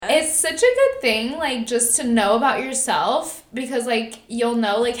such a good thing, like, just to know about yourself, because, like, you'll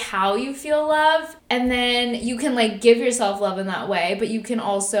know, like, how you feel love, and then you can, like, give yourself love in that way, but you can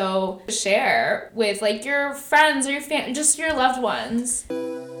also share with, like, your friends or your family, just your loved ones.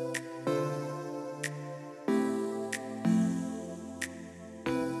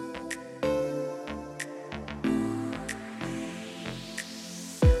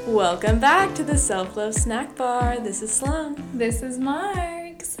 Welcome back to the Self-Love Snack Bar. This is Sloan. This is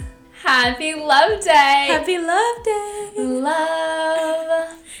Marks. Happy Love Day! Happy Love Day!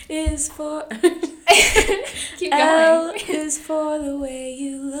 Love is for... Keep L going. is for the way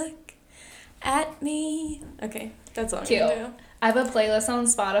you look at me. Okay, that's all I'm Cute. gonna do. I have a playlist on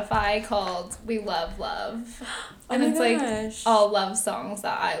Spotify called We Love Love. And it's gosh. like all love songs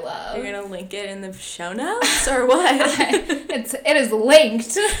that I love. You're gonna link it in the show notes or what? It is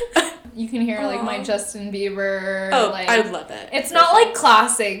linked. You can hear like my Justin Bieber. Oh, like, I would love it. It's not like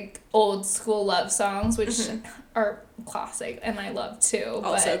classic old school love songs, which are classic and I love too.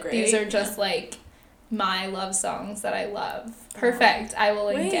 Also but great. These are just like my love songs that I love. Perfect. I will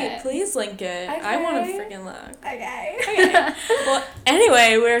link it. Wait, please link it. Okay. I want to freaking look. Okay. Well,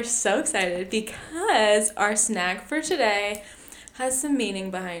 anyway, we're so excited because our snack for today has some meaning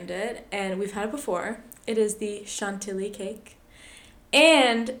behind it, and we've had it before. It is the chantilly cake.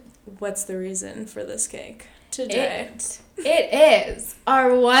 And what's the reason for this cake today? It is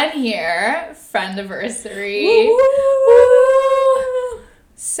our 1 year friendiversary. Woo!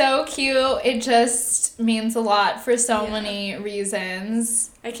 So cute. It just means a lot for so many reasons.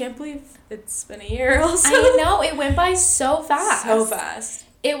 I can't believe it's been a year also. I know, it went by so fast. So fast.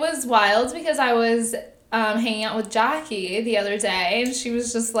 It was wild because I was hanging out with Jackie the other day, and she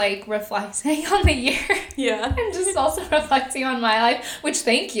was just like reflecting on the year. Yeah. And just also reflecting on my life, which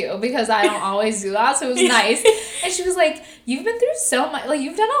thank you, because I don't always do that, so it was nice. And she was like, you've been through so much, like,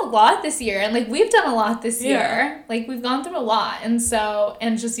 you've done a lot this year, and like, we've done a lot this year. Like, we've gone through a lot, and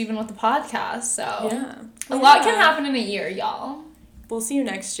just even with the podcast, so. Yeah. A lot can happen in a year, y'all. We'll see you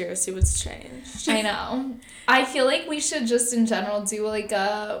next year, see what's changed. I know. I feel like we should just in general do like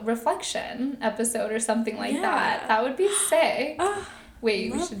a reflection episode or something like that. That would be sick.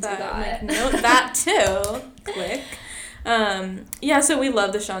 Wait, we should do that. Note that too. Click. So we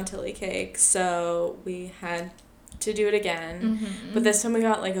love the chantilly cake, so we had to do it again. Mm-hmm. But this time we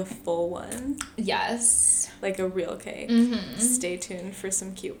got like a full one. Yes. Like a real cake. Mm-hmm. Stay tuned for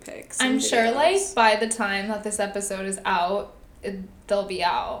some cute pics. I'm sure like by the time that this episode is out, they'll be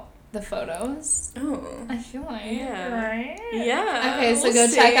out. The photos. Oh. I feel like. Yeah. Right? Yeah. Okay, so go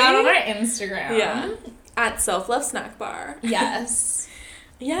check out on our Instagram. Yeah. At Self-Love Snack Bar. Yes.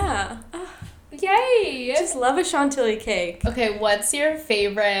 Yeah. Yay! Just love a chantilly cake. Okay, what's your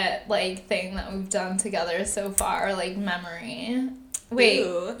favorite, like, thing that we've done together so far? Like, memory?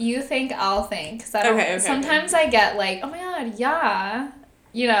 Wait, you think, I'll think. Cause I don't, sometimes I get like, oh my god, yeah.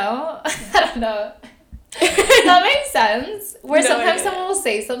 You know? I don't know. That makes sense. Where sometimes someone will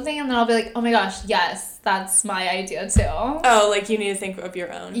say something and then I'll be like, oh my gosh, yes, that's my idea too. Oh, like you need to think of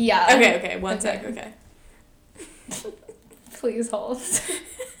your own. Yeah. Okay, one sec, okay. Please hold.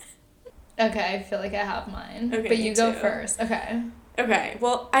 Okay, I feel like I have mine. Okay, but you go too. First. Okay. Okay,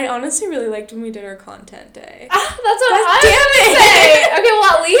 well, I honestly really liked when we did our content day. That's what I was say. Okay,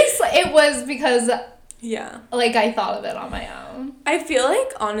 well, at least it was because, like, I thought of it on my own. I feel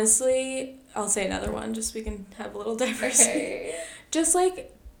like, honestly, I'll say another one just so we can have a little diversity. Okay. Just,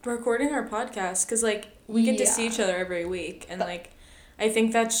 like, recording our podcast, because, like, we get to see each other every week, and, like, I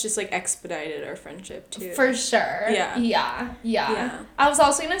think that's just, like, expedited our friendship, too. For sure. Yeah. I was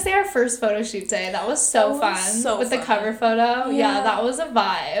also going to say our first photo shoot day. That was so fun. With the cover photo. Yeah, that was a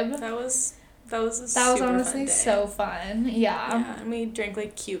vibe. That was a super That was honestly fun day. So fun. Yeah. And we drank,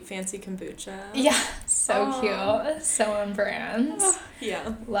 like, cute, fancy kombucha. Yeah, so cute. So on brand.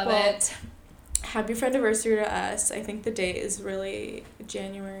 Yeah. Love it. Happy friendiversary to us. I think the date is really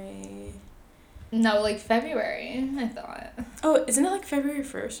January... No, like February, I thought. Oh, isn't it like February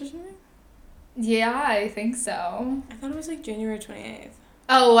 1st or something? Yeah, I think so. I thought it was like January 28th.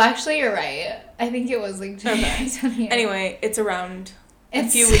 Oh, actually, you're right. I think it was like January 28th. Anyway, it's around a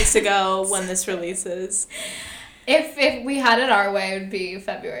few weeks ago when this releases. If we had it our way, it would be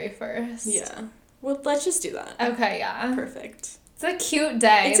February 1st. Yeah. Well, let's just do that. Okay, yeah. Perfect. It's a cute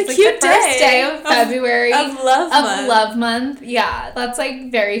day. It's like cute the first day of February. Of love month. Yeah, that's like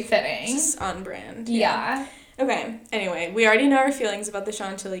very fitting. Just on brand. Yeah. Okay, anyway, we already know our feelings about the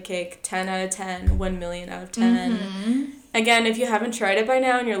chantilly cake. 10 out of 10, 1 million out of 10. Mm-hmm. Again, if you haven't tried it by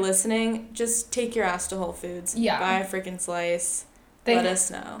now and you're listening, just take your ass to Whole Foods. Yeah. Buy a freaking slice. Let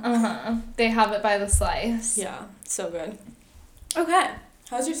us know. They have it by the slice. Yeah, so good. Okay.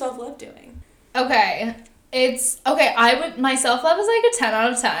 How's your self-love doing? Okay. My self-love is like a 10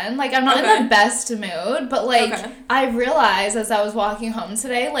 out of 10. Like, I'm not in the best mood, but like, I realized as I was walking home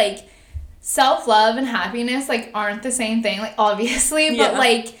today, like, self-love and happiness, like, aren't the same thing, like, obviously, but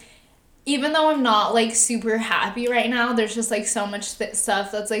like, even though I'm not, like, super happy right now, there's just, like, so much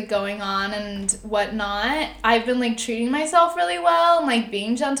stuff that's, like, going on and whatnot. I've been, like, treating myself really well and, like,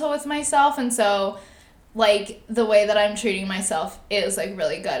 being gentle with myself. And so, like, the way that I'm treating myself is, like,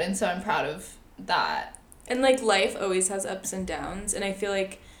 really good. And so I'm proud of that. And, like, life always has ups and downs. And I feel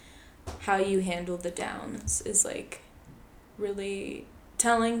like how you handle the downs is, like, really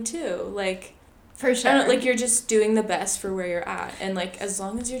telling, too. Like... For sure. Like, you're just doing the best for where you're at. And, like, as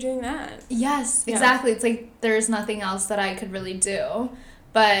long as you're doing that. Yes, exactly. It's like there's nothing else that I could really do.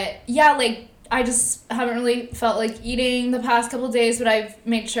 But, yeah, like, I just haven't really felt like eating the past couple of days, but I've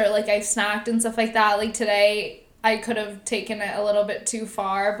made sure, like, I've snacked and stuff like that. Like, today, I could have taken it a little bit too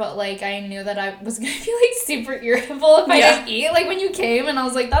far, but, like, I knew that I was going to be, like, super irritable if I didn't eat. Like, when you came, and I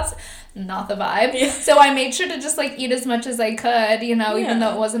was like, that's not the vibe. Yeah. So I made sure to just, like, eat as much as I could, you know, even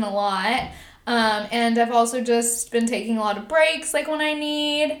though it wasn't a lot. And I've also just been taking a lot of breaks, like, when I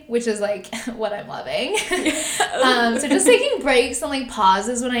need, which is, like, what I'm loving. So just taking breaks and, like,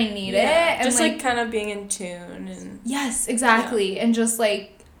 pauses when I need it. And just, like, kind of being in tune. And yes, exactly. And just,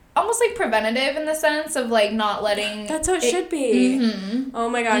 like, almost, like, preventative in the sense of, like, not letting... That's how it should be. Mm-hmm. Oh,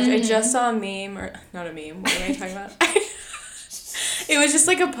 my gosh. Mm-hmm. I just saw a meme, or not a meme. What am I talking about? It was just,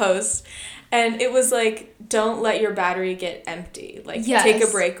 like, a post. And it was, like, don't let your battery get empty. Like, take a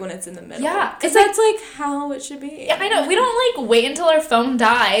break when it's in the middle. Yeah. Because that's, like, how it should be. Yeah, I know. We don't, like, wait until our phone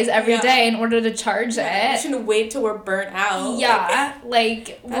dies every day in order to charge it. We shouldn't wait till we're burnt out. Yeah.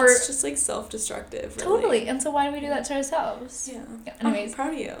 Like we're... That's just, like, self-destructive, really. Totally. And so why do we do that to ourselves? Yeah. Anyways. I'm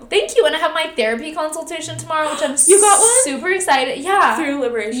proud of you. Thank you. And I have my therapy consultation tomorrow, which I'm You got one? Super excited. Yeah. Through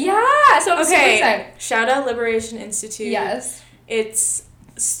Liberation? Yeah. So I'm super excited. Shout out Liberation Institute. Yes. It's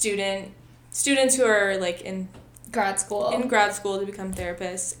students who are, like, in grad school to become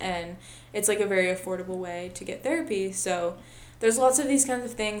therapists, and it's, like, a very affordable way to get therapy. So there's lots of these kinds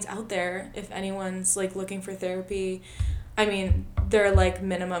of things out there if anyone's, like, looking for therapy. I mean, their, like,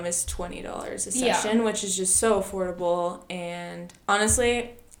 minimum is $20 a session, which is just so affordable. And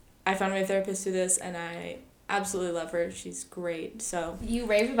honestly, I found my therapist through this, and I absolutely love her. She's great. So you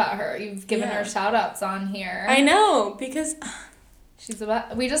rave about her. You've given her shout outs on here. I know, because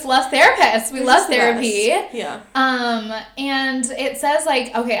we just love therapists. We love therapy. Yeah. And it says,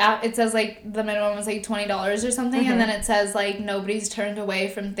 like, the minimum is, like, $20 or something, and then it says, like, nobody's turned away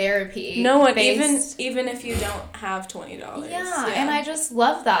from therapy. No one, even if you don't have $20. Yeah, and I just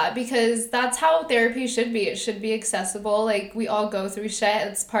love that, because that's how therapy should be. It should be accessible. Like, we all go through shit.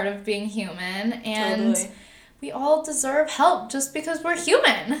 It's part of being human, and we all deserve help just because we're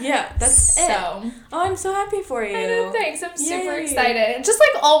human. Yeah, that's it. Oh, I'm so happy for you. I know, thanks. I'm super excited. It just,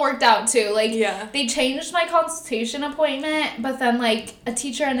 like, all worked out, too. Like, they changed my consultation appointment, but then, like, a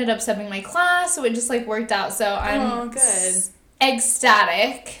teacher ended up subbing my class, so it just, like, worked out. So I'm good.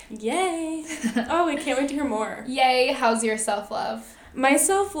 Ecstatic. Yay. Oh, I can't wait to hear more. Yay. How's your self-love? My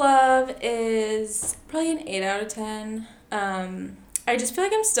self-love is probably an 8 out of 10. I just feel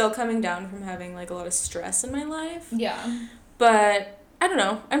like I'm still coming down from having, like, a lot of stress in my life. Yeah. But, I don't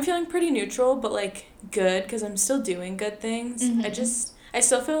know. I'm feeling pretty neutral, but, like, good, because I'm still doing good things. Mm-hmm. I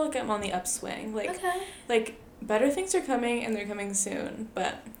still feel like I'm on the upswing. Like, like, better things are coming, and they're coming soon.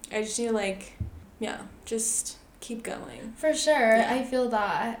 But I just need to, like, just keep going. For sure. Yeah. I feel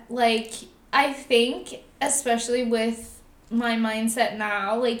that. Like, I think, especially with my mindset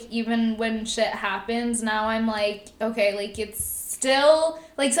now, like, even when shit happens, now I'm like, okay, like, it's still,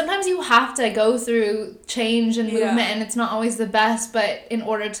 like, sometimes you have to go through change and movement, and it's not always the best, but in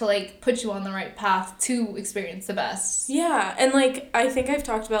order to, like, put you on the right path to experience the best. Yeah, and, like, I think I've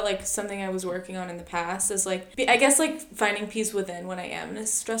talked about, like, something I was working on in the past is, like, I guess, like, finding peace within when I am in a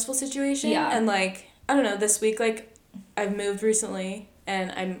stressful situation. Yeah. And, like, I don't know, this week, like, I've moved recently,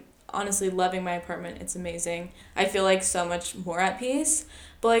 and I'm honestly loving my apartment. It's amazing. I feel, like, so much more at peace,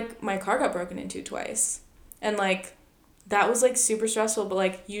 but, like, my car got broken into twice, and, like, that was, like, super stressful, but,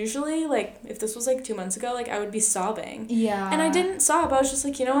 like, usually, like, if this was, like, 2 months ago, like, I would be sobbing. Yeah. And I didn't sob. I was just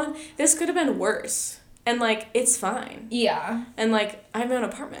like, you know what? This could have been worse. And, like, it's fine. Yeah. And, like, I have my own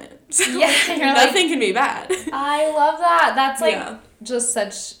apartment. So yeah. Nothing can be bad. I love that. That's, like, just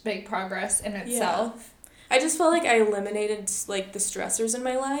such big progress in itself. Yeah. I just felt like I eliminated, like, the stressors in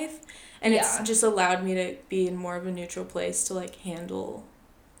my life. And it's just allowed me to be in more of a neutral place to, like, handle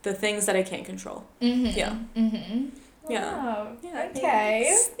the things that I can't control. Mm-hmm. Yeah. Mm-hmm. Yeah. Yeah.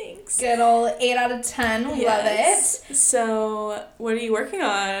 Okay. Thanks. Good old 8 out of 10. We love it. So, what are you working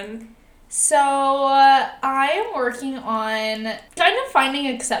on? So, I am working on kind of finding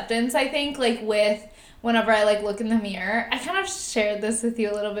acceptance, I think, like, with whenever I, like, look in the mirror. I kind of shared this with you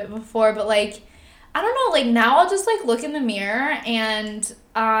a little bit before, but, like, I don't know, like, now I'll just, like, look in the mirror and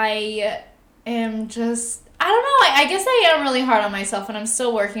I am just, I don't know, I guess I am really hard on myself and I'm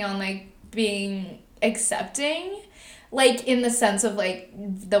still working on, like, being accepting, like, in the sense of, like,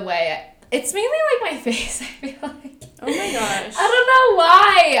 the way it's mainly, like, my face, I feel like. Oh my gosh. I don't know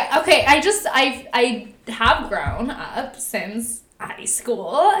why. Okay, I have grown up since high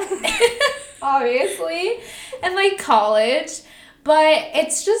school, obviously, and, like, college, but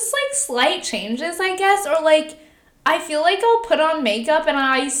it's just, like, slight changes, I guess, or, like, I feel like I'll put on makeup and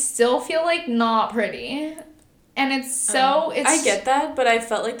I still feel, like, not pretty, and it's so, I get that, but I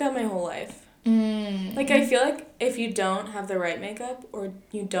felt like that my whole life. Like, I feel like if you don't have the right makeup or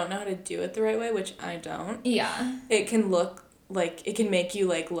you don't know how to do it the right way, which I don't, it can look like, it can make you,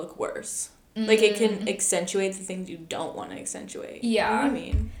 like, look worse. Like, it can accentuate the things you don't want to accentuate. Yeah. You know what I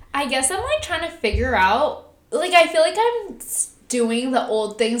mean? I guess I'm, like, trying to figure out, like, I feel like I'm doing the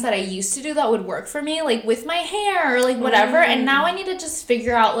old things that I used to do that would work for me, like, with my hair or, like, whatever, and now I need to just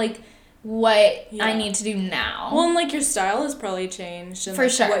figure out, like, what I need to do now. Well, and, like, your style has probably changed. And, for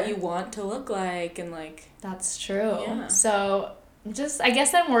like, sure. what you want to look like and, like... That's true. Yeah. So, just, I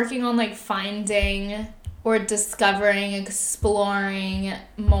guess I'm working on, like, finding or discovering, exploring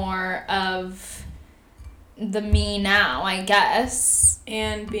more of the me now, I guess.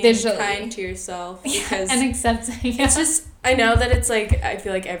 And being visually. Kind to yourself. Because and accepting. It's just... I know that it's, like, I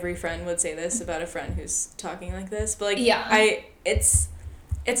feel like every friend would say this about a friend who's talking like this. But, like,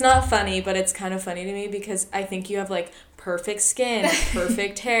 It's not funny, but it's kind of funny to me because I think you have, like, perfect skin,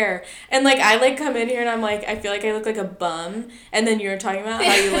 perfect hair. And, like, I, like, come in here and I'm, like, I feel like I look like a bum. And then you're talking about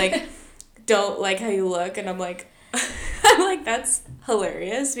how you, like, don't like how you look. And I'm like, that's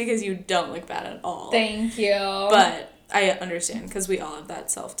hilarious because you don't look bad at all. Thank you. But I understand because we all have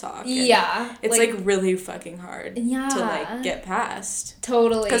that self-talk. Yeah. It's, like really fucking hard to, like, get past.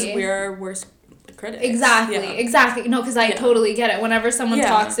 Totally. Because we're our worst critics. Exactly. No, because I totally get it. Whenever someone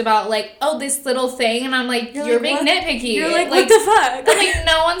talks about, like, oh, this little thing, and I'm like, you're being nitpicky. You're like, what the fuck? I'm like,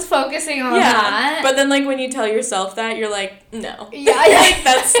 no one's focusing on that. But then, like, when you tell yourself that, you're like, no. Yeah. Like,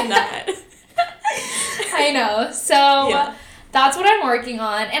 that's not. I know. So, that's what I'm working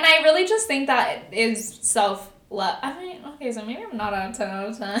on. And I really just think that is self-love. I mean, okay, so maybe I'm not on 10 out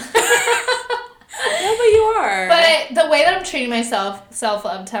of 10. No, but you are. But the way that I'm treating myself,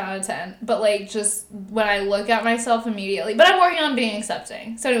 self-love, 10 out of 10. But, like, just when I look at myself immediately. But I'm working on being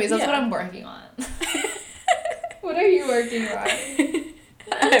accepting. So, anyways, that's what I'm working on. What are you working on?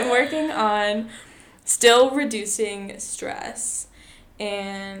 I'm working on still reducing stress.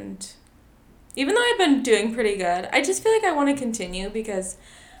 And even though I've been doing pretty good, I just feel like I want to continue because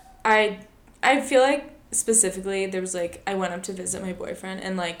I feel like specifically there was, like, I went up to visit my boyfriend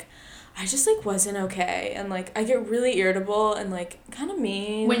and, like, I just, like, wasn't okay. And, like, I get really irritable and, like, kind of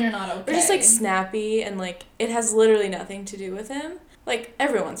mean. When you're not okay. Or just, like, snappy. And, like, it has literally nothing to do with him. Like,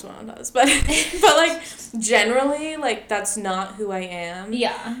 every once in a while it does. But, like, generally, like, that's not who I am.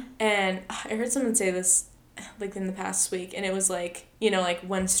 Yeah. And I heard someone say this, like, in the past week. And it was, like, you know, like,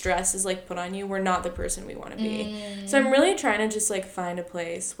 when stress is, like, put on you, we're not the person we want to be. So I'm really trying to just, like, find a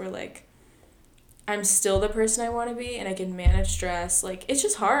place where, like, I'm still the person I want to be and I can manage stress. Like, it's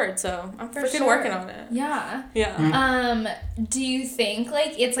just hard, so I'm freaking working on it. Yeah. Yeah. Do you think,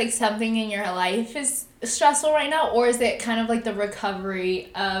 like, it's, like, something in your life is stressful right now, or is it kind of, like, the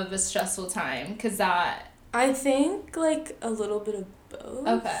recovery of a stressful time? Because that... I think, like, a little bit of both.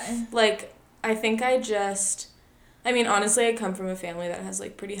 Okay. Like, I think I mean, honestly, I come from a family that has,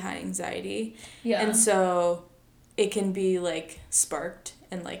 like, pretty high anxiety. Yeah. And so it can be, like, sparked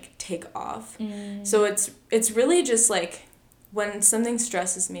and, like, take off. So it's really just, like, when something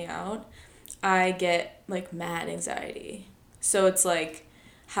stresses me out, I get, like, mad anxiety. So it's, like,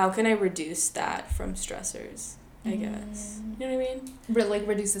 how can I reduce that from stressors, I guess. You know what I mean? Like,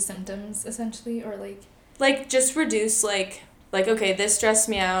 reduce the symptoms, essentially, or, like... Like, just reduce, like, okay, this stressed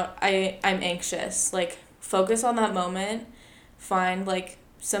me out, I'm anxious. Like, focus on that moment, find, like,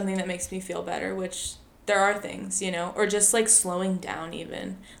 something that makes me feel better, which... there are things, you know, or just, like, slowing down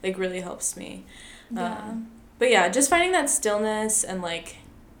even, like, really helps me. Yeah. But, yeah, just finding that stillness and, like,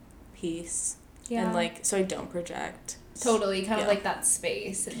 peace. Yeah. And, like, so I don't project. Totally, kind of like that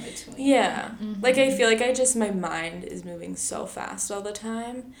space in between. Yeah. Like, I feel like my mind is moving so fast all the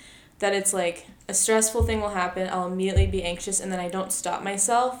time that it's, like, a stressful thing will happen, I'll immediately be anxious, and then I don't stop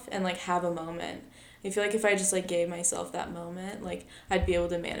myself and, like, have a moment I feel like if I just, like, gave myself that moment, like, I'd be able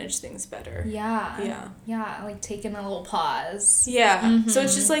to manage things better. Yeah. Like, taking a little pause. Yeah. So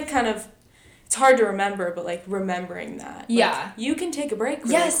it's just, like, kind of, it's hard to remember, but, like, remembering that. Yeah. Like, you can take a break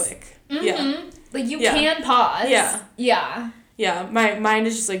really quick. Yeah. Like, you can pause. Yeah. Yeah. My mind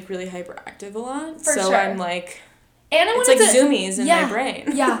is just, like, really hyperactive a lot. For so sure. I'm, like... And it's like zoomies in my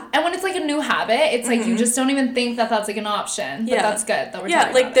brain. Yeah. And when it's, like, a new habit, it's, like, you just don't even think that that's, like, an option. But that's good that we're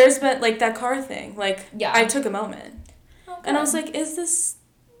talking like, about there's been, like, that car thing. Like, I took a moment. Oh, and I was like, is this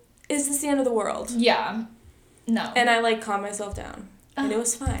the end of the world? Yeah. No. And I, like, calmed myself down. And it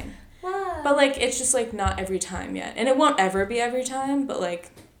was fine. Wow. But, like, it's just, like, not every time yet. And it won't ever be every time, but, like...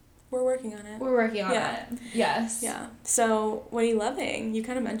 We're working on it. We're working on it. Yes. Yeah. So, what are you loving? You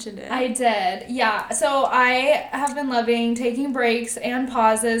kind of mentioned it. I did. Yeah. So, I have been loving taking breaks and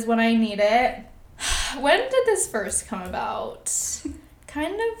pauses when I need it. When did this first come about?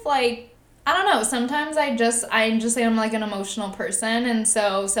 Kind of like, I don't know. Sometimes I just am like an emotional person. And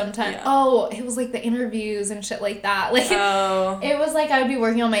so sometimes, it was like the interviews and shit like that. Like, it was like I would be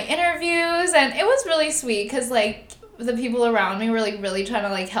working on my interviews and it was really sweet because like, the people around me were, like, really trying to,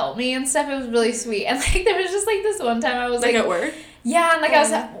 like, help me and stuff. It was really sweet. And, like, there was just, like, this one time I was, like... at work? Yeah, and, like, I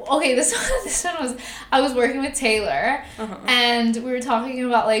was... Okay, this one was... I was working with Taylor, and we were talking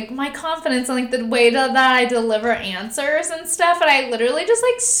about, like, my confidence and, like, the way that I deliver answers and stuff, and I literally just,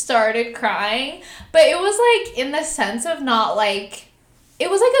 like, started crying. But it was, like, in the sense of not, like... It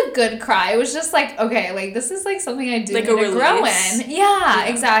was, like, a good cry. It was just, like, okay, like, this is, like, something I do like need to grow in. Yeah,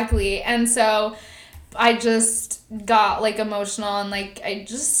 exactly. And so... I just got, like, emotional and, like,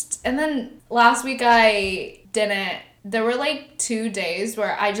 and then last week there were, like, 2 days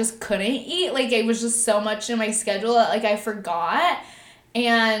where I just couldn't eat. Like, it was just so much in my schedule that, like, I forgot.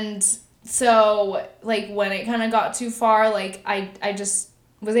 And so, like, when it kind of got too far, like, I just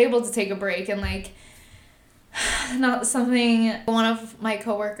was able to take a break and, like, one of my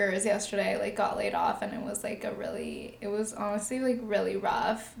coworkers yesterday, like, got laid off and it was, like, it was honestly, like, really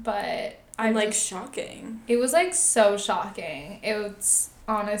rough, but... I'm like, shocking. It was, like, so shocking. It was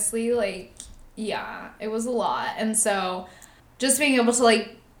honestly, like, it was a lot. And so just being able to,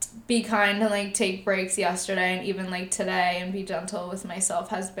 like, be kind and, like, take breaks yesterday and even, like, today and be gentle with myself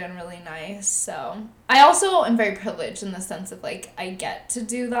has been really nice. So I also am very privileged in the sense of, like, I get to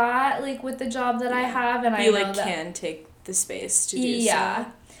do that, like, with the job that I have. And you, like, can take the space to do so.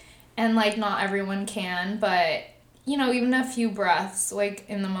 Yeah. And, like, not everyone can, but... You know, even a few breaths, like,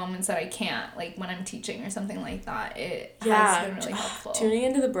 in the moments that I can't, like, when I'm teaching or something like that, it has been really helpful. Tuning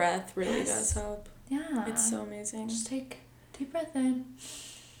into the breath really does help. Yeah. It's so amazing. Just take a deep breath in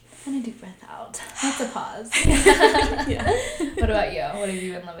and a deep breath out. That's a pause. Yeah. What about you? What have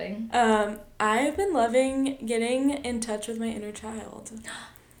you been loving? I've been loving getting in touch with my inner child.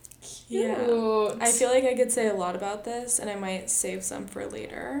 Cute. Yeah. I feel like I could say a lot about this, and I might save some for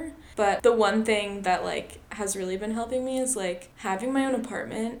later. But the one thing that, like, has really been helping me is, like, having my own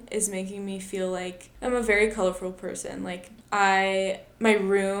apartment is making me feel like I'm a very colorful person. Like, my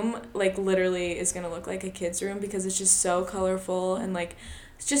room, like, literally is gonna look like a kid's room because it's just so colorful and, like,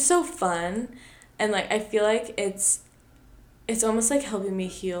 it's just so fun. And, like, I feel like it's almost, like, helping me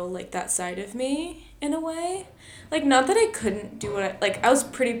heal, like, that side of me in a way. Like, not that I couldn't do I was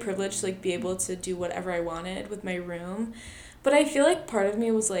pretty privileged to, like, be able to do whatever I wanted with my room. But I feel like part of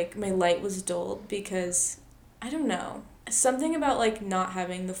me was, like, my light was dulled because, I don't know, something about, like, not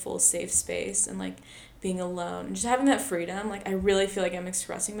having the full safe space and, like, being alone and just having that freedom, like, I really feel like I'm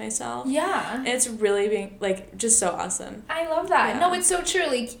expressing myself. Yeah. And it's really being, like, just so awesome. I love that. Yeah. No, it's so true.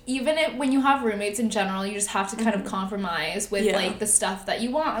 Like, even when you have roommates in general, you just have to kind of compromise with, like, the stuff that you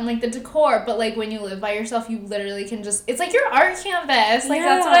want and, like, the decor. But, like, when you live by yourself, you literally can just... It's like your art canvas. Like,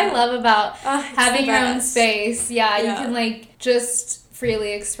 that's what I love about having your own space. Yeah, you can, like, just...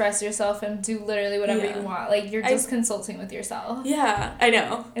 freely express yourself and do literally whatever you want. Like, you're just consulting with yourself. Yeah, I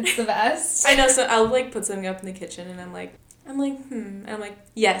know. It's the best. I know, so I'll, like, put something up in the kitchen and I'm like, and I'm like,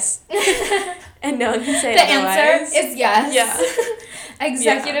 yes. And no one can say the otherwise. Answer is yes. Yeah.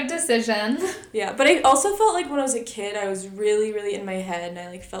 Executive decision. Yeah, but I also felt like when I was a kid, I was really, really in my head and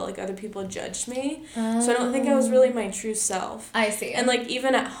I, like, felt like other people judged me. So I don't think I was really my true self. I see. And, like,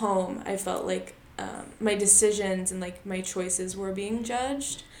 even at home, I felt like my decisions and, like, my choices were being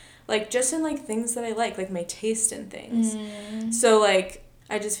judged, like, just in, like, things that I like my taste in things. So, like,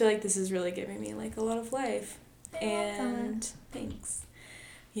 I just feel like this is really giving me, like, a lot of life. And thanks.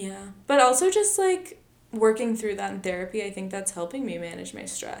 Yeah. But also just, like, working through that in therapy, I think that's helping me manage my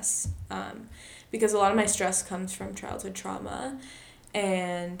stress, because a lot of my stress comes from childhood trauma,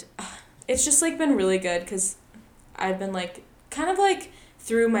 and it's just, like, been really good because I've been, like, kind of, like,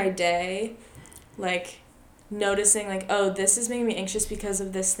 through my day, like, noticing, like, oh, this is making me anxious because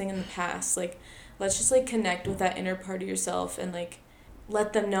of this thing in the past. Like, let's just, like, connect with that inner part of yourself and, like,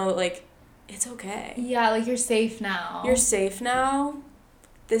 let them know, like, it's okay. Yeah, like, you're safe now. You're safe now.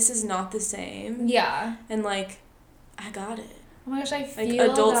 This is not the same. Yeah. And, like, I got it. Oh my gosh, I feel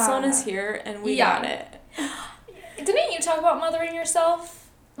like, adult that. Sloan is here, and we got it. Didn't you talk about mothering yourself,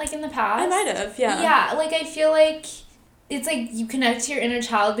 like, in the past? I might have, yeah. Yeah, like, I feel like it's, like, you connect to your inner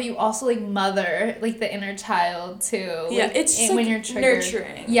child, but you also, like, mother, like, the inner child, too. Yeah, like, it's just, when like, you're triggered.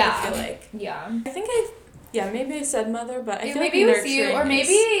 nurturing, yeah. I feel like. Yeah. I think maybe I said mother, but I feel maybe like it was you, or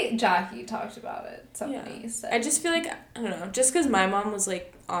maybe Jackie talked about it. Somebody said. I just feel like, I don't know, just because my mom was,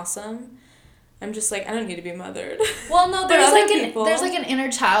 like, awesome, I'm just like, I don't need to be mothered. Well, no, there's like an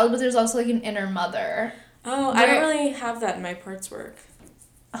inner child, but there's also like an inner mother. Oh, I don't really have that in my parts work.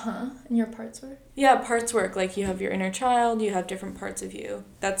 In your parts work? Yeah, parts work. Like, you have your inner child, you have different parts of you.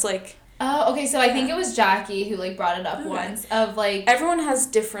 That's like... Oh, okay, so I think it was Jackie who, like, brought it up once, of, like... Everyone has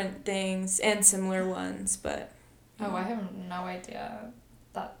different things and similar ones, but... Oh, I have no idea.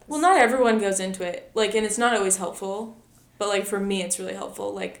 Well, not everyone goes into it. Like, and it's not always helpful, but, like, for me, it's really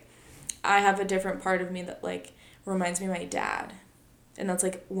helpful. Like, I have a different part of me that, like, reminds me of my dad. And that's,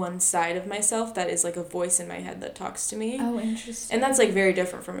 like, one side of myself that is, like, a voice in my head that talks to me. Oh, interesting. And that's, like, very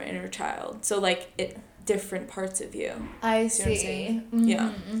different from an inner child. So, like, different parts of you. I see. Mm-hmm.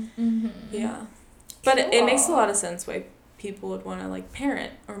 Yeah. Mm-hmm. Yeah. But it makes a lot of sense why people would want to, like,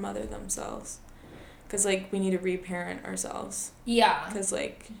 parent or mother themselves. Because, like, we need to reparent ourselves. Yeah. Because,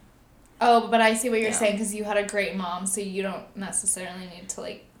 like... Oh, but I see what you're saying, because you had a great mom, so you don't necessarily need to,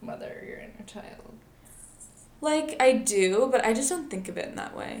 like, mother your inner child. Like, I do, but I just don't think of it in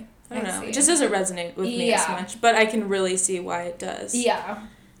that way. I don't know. It just doesn't resonate with me as much, but I can really see why it does. Yeah.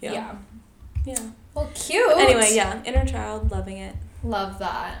 Well, cute. Anyway, yeah, inner child, loving it. Love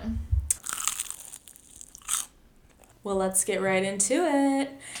that. Well, let's get right into it.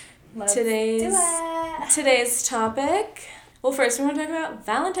 Let's do it. Today's topic. Well, first we want to talk about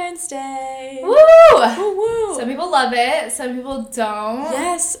Valentine's Day. Woo! Woo woo! Some people love it, some people don't.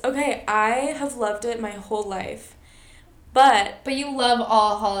 Yes, okay, I have loved it my whole life. But you love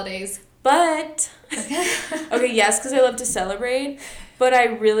all holidays. But, okay, yes, because I love to celebrate, but I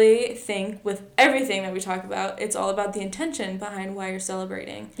really think with everything that we talk about, it's all about the intention behind why you're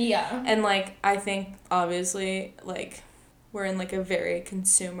celebrating. Yeah. And, like, I think, obviously, like, we're in, like, a very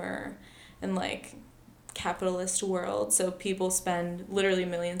consumer and, like, capitalist world, so people spend literally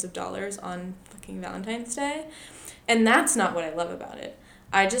millions of dollars on fucking Valentine's Day, and that's not what I love about it.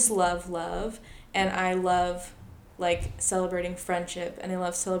 I just love love, and I love, like, celebrating friendship, and I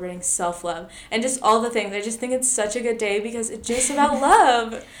love celebrating self-love, and just all the things. I just think it's such a good day because it's just about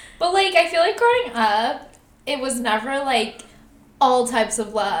love. But, like, I feel like growing up, it was never, like, all types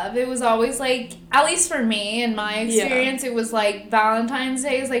of love. It was always, like, at least for me, in my experience, it was, like, Valentine's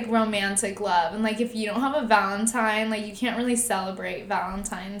Day is, like, romantic love. And, like, if you don't have a Valentine, like, you can't really celebrate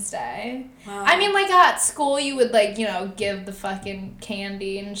Valentine's Day. Wow. I mean, like, at school, you would, like, you know, give the fucking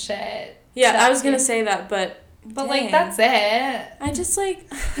candy and shit. Yeah, I was gonna say that, but dang. Like, that's it. I just, like,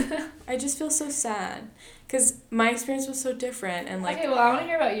 I just feel so sad. Because my experience was so different, and, like... Okay, well, I want to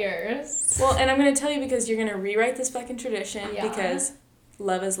hear about yours. Well, and I'm going to tell you because you're going to rewrite this fucking tradition because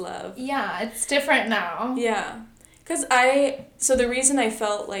love is love. Yeah, it's different now. Yeah. So the reason I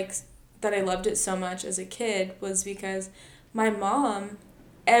felt, like, that I loved it so much as a kid was because my mom,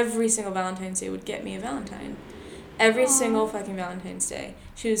 every single Valentine's Day, would get me a Valentine. Every single fucking Valentine's Day.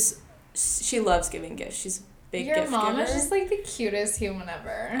 She loves giving gifts. She's a big gift giver. Your mom is just, like, the cutest human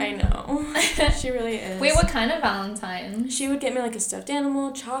ever. I know. She really is. Wait, what kind of Valentine? She would get me, like, a stuffed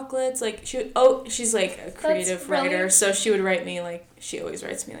animal, chocolates, like, she's, like, a creative writer, so she would write me, like, she always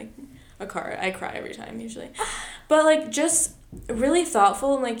writes me, like, a card. I cry every time, usually. But, like, just really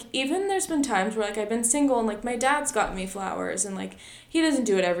thoughtful, and, like, even there's been times where, like, I've been single, and, like, my dad's got me flowers, and, like, he doesn't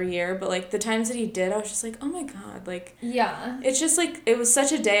do it every year, but, like, the times that he did, I was just like, oh my god, like... Yeah. It's just, like, it was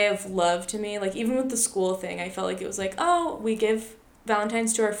such a day of love to me, like, even with the school thing, I felt like it was like, oh, we give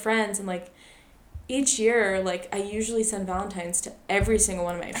Valentine's to our friends, and, like, each year, like, I usually send Valentines to every single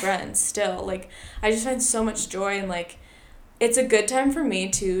one of my friends still. Like, I just find so much joy, and, like, it's a good time for me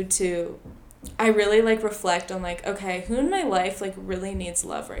to I really, like, reflect on, like, okay, who in my life, like, really needs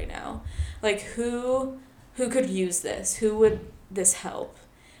love right now? Like, who could use this? Who would this help?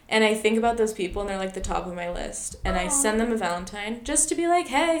 And I think about those people, and they're, like, the top of my list. And I send them a Valentine just to be like,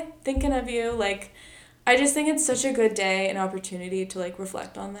 hey, thinking of you. Like, I just think it's such a good day, an opportunity to, like,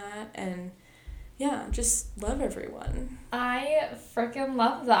 reflect on that. And, yeah, just love everyone. I freaking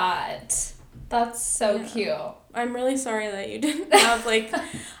love that. That's so cute. I'm really sorry that you didn't have, like...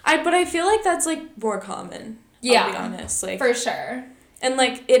 But I feel like that's, like, more common. Yeah. I'll be honest. Like, for sure. And,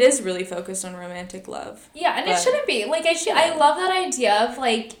 like, it is really focused on romantic love. Yeah, and it shouldn't be. Like, I love that idea of,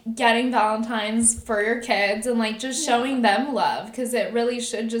 like, getting Valentine's for your kids and, like, just showing them love. Because it really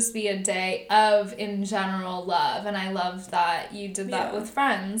should just be a day of, in general, love. And I love that you did that with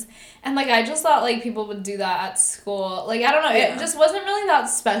friends. And, like, I just thought, like, people would do that at school. Like, I don't know. It just wasn't really that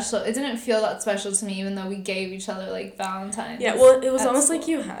special. It didn't feel that special to me, even though we gave each other, like, Valentine's. Yeah, well, it was almost school. Like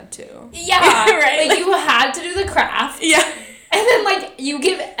you had to. Yeah. Right? Like, you had to do the craft. Yeah. And then, like, you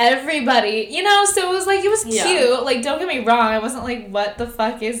give everybody, you know, so it was, like, it was cute. Yeah. Like, don't get me wrong, I wasn't like, what the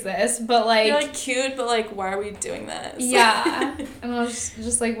fuck is this? But, like... You're, like, cute, but, like, why are we doing this? Yeah. And I was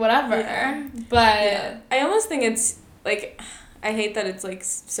just like, whatever. Yeah. But... Yeah. I almost think it's, like... I hate that it's, like,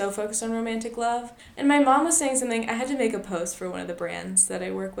 so focused on romantic love. And my mom was saying something... I had to make a post for one of the brands that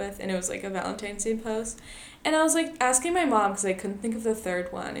I work with, and it was, like, a Valentine's Day post. And I was, like, asking my mom, because I couldn't think of the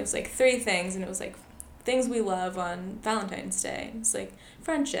third one. It was, like, 3 things, and it was, like... things we love on Valentine's Day. It's like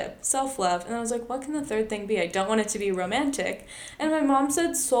friendship, self-love, and I was like, what can the third thing be? I don't want it to be romantic. And my mom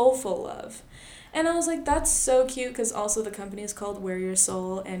said soulful love. And I was like, that's so cute, because also the company is called Wear Your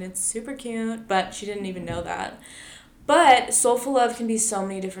Soul, and it's super cute, but she didn't even know that. But soulful love can be so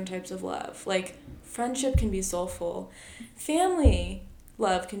many different types of love. Like, friendship can be soulful. Family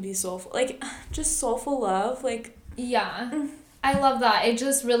love can be soulful. Like, just soulful love, like... Yeah. I love that. It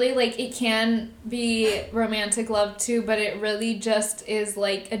just really, like, it can be romantic love, too, but it really just is,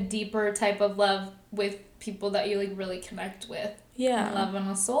 like, a deeper type of love with people that you, like, really connect with. Yeah. And love on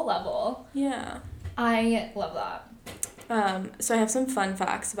a soul level. Yeah. I love that. So I have some fun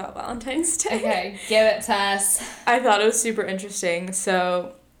facts about Valentine's Day. Okay, give it to us. I thought it was super interesting.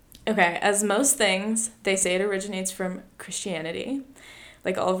 So, okay, as most things, they say it originates from Christianity,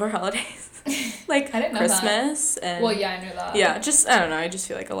 like all of our holidays. Like, I didn't know Christmas that. And... Well, yeah, I knew that. Yeah, just, I don't know, I just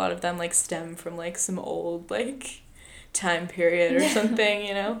feel like a lot of them, like, stem from, like, some old, like, time period or something,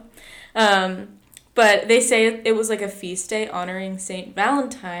 you know? But they say it was, like, a feast day honoring Saint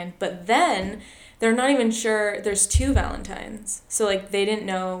Valentine, but then they're not even sure, there's 2 Valentines. So, like, they didn't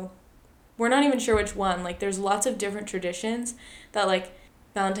know, we're not even sure which one. Like, there's lots of different traditions that, like,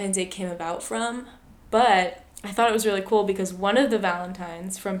 Valentine's Day came about from, but... I thought it was really cool because one of the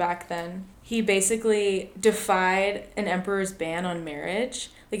Valentines from back then, he basically defied an emperor's ban on marriage.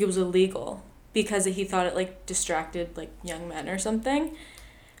 Like, it was illegal because he thought it, like, distracted, like, young men or something.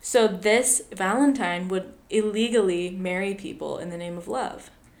 So this Valentine would illegally marry people in the name of love.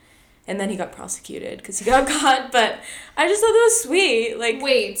 And then he got prosecuted because he got caught, but I just thought that was sweet. Like,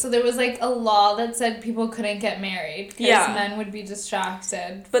 wait, so there was, like, a law that said people couldn't get married because men would be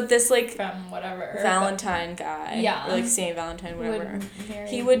distracted. But this, like, from whatever Valentine guy, or, like, Saint Valentine, whatever,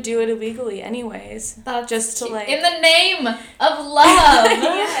 he would do it illegally anyways. That's just to, like... in the name of love!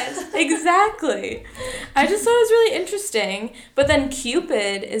 Yes, exactly. I just thought it was really interesting. But then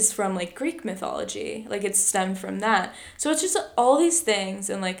Cupid is from, like, Greek mythology. Like, it stemmed from that. So it's just all these things,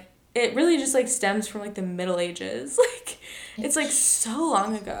 and, like, it really just, like, stems from, like, the Middle Ages. Like, it's, like, so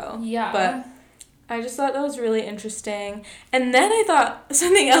long ago. Yeah. But I just thought that was really interesting. And then I thought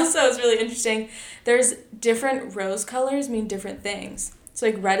something else that was really interesting. There's different rose colors mean different things. So,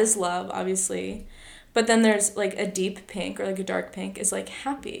 like, red is love, obviously. But then there's, like, a deep pink or, like, a dark pink is, like,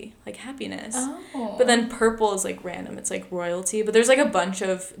 happy. Like, happiness. Oh. But then purple is, like, random. It's, like, royalty. But there's, like, a bunch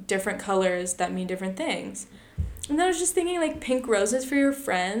of different colors that mean different things. And then I was just thinking, like, pink roses for your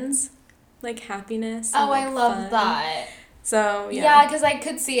friends, like, happiness. And, like, I love fun. that. So, yeah. Yeah, because I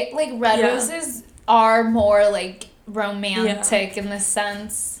could see it. Like, red roses are more, like, romantic in the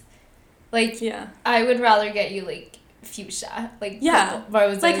sense. Like, I would rather get you, like, fuchsia. Like,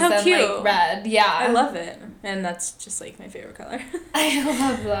 roses like, how than, cute. like, red. Yeah. I love it. And that's just, like, my favorite color. I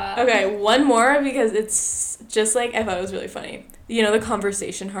love that. Okay, one more because it's just, like, I thought it was really funny. You know the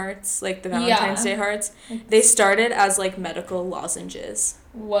conversation hearts, like the Valentine's Day hearts? They started as, like, medical lozenges.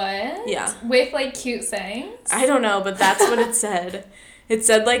 What? Yeah. With, like, cute sayings? I don't know, but that's what it said. It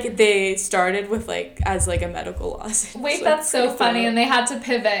said, like, they started with, like, as, like, a medical lozenge. Wait, that's so funny, and they had to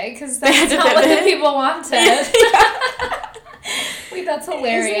pivot, because that's not what the people wanted. Wait, that's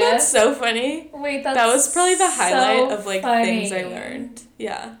hilarious. Isn't that so funny? Wait, that's That was probably the highlight so of, like, funny. things I learned.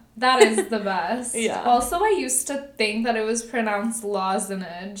 Yeah. That is the best. Yeah. Also, I used to think that it was pronounced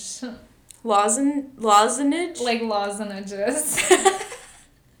lozenge. Lozenge? Like lozenges.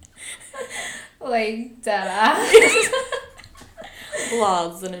 Like, deadass.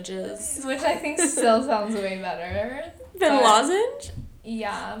 Lozenges. Which I think still sounds way better. Than lozenge?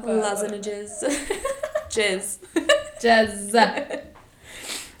 Yeah. But lozenges. Jizz. Jizz.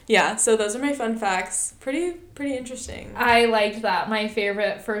 Yeah, so those are my fun facts. Pretty interesting. I liked that. My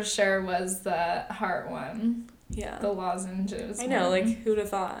favorite for sure was the heart one. Yeah. The lozenges. I know, like, who'd have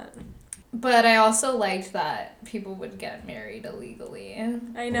thought? But I also liked that people would get married illegally.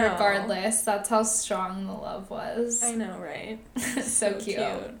 I know. Regardless, that's how strong the love was. I know, right? so cute.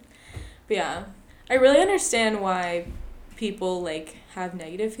 But yeah, I really understand why people, like, have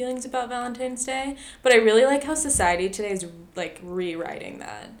negative feelings about Valentine's Day, but I really like how society today is, like, rewriting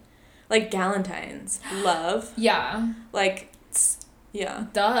that. Like, galentines. Love. Yeah. Like, yeah.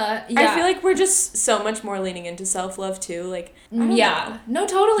 Duh. Yeah. I feel like we're just so much more leaning into self-love, too. Like, I don't know. No,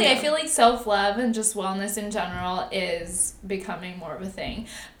 totally. Yeah. I feel like self-love and just wellness in general is becoming more of a thing.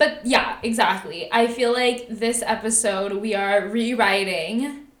 But, yeah, exactly. I feel like this episode, we are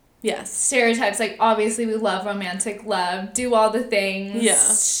rewriting... Yes. Stereotypes, like, obviously we love romantic love, do all the things, yeah.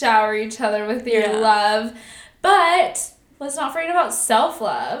 shower each other with your love, but let's not forget about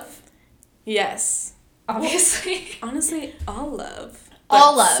self-love. Yes. Obviously. Well, honestly, all love.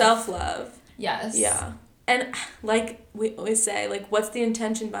 All love. Self-love. Yes. Yeah. And, like we always say, like, what's the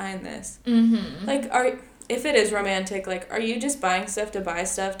intention behind this? Mm-hmm. Like, if it is romantic, like, are you just buying stuff to buy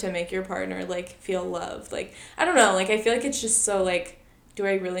stuff to make your partner, like, feel loved? Like, I don't know, like, I feel like it's just so, like, do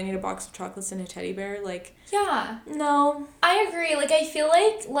I really need a box of chocolates and a teddy bear? Like, yeah. No. I agree. Like, I feel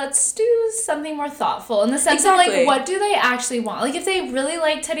like let's do something more thoughtful in the sense of, like, what do they actually want? Like, if they really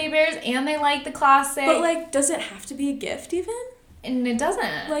like teddy bears and they like the classic. But, like, does it have to be a gift even? And it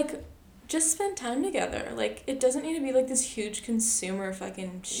doesn't. Like, just spend time together. Like, it doesn't need to be, like, this huge consumer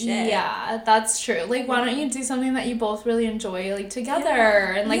fucking shit. Yeah, that's true. Like, why don't you do something that you both really enjoy, like, together?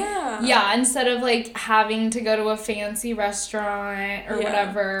 Yeah. And, like, yeah, instead of, like, having to go to a fancy restaurant or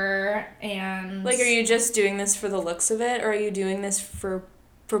whatever, and... Like, are you just doing this for the looks of it, or are you doing this for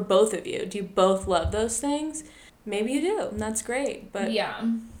both of you? Do you both love those things? Maybe you do, and that's great, but... Yeah.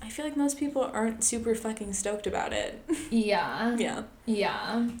 I feel like most people aren't super fucking stoked about it. Yeah. Yeah.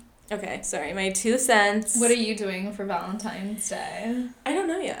 Yeah. Okay, sorry, my 2 cents. What are you doing for Valentine's Day? I don't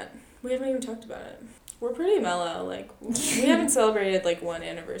know yet. We haven't even talked about it. We're pretty mellow. Like, we haven't celebrated, like, 1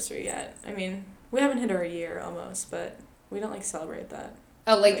 anniversary yet. I mean, we haven't hit our year almost, but we don't, like, celebrate that.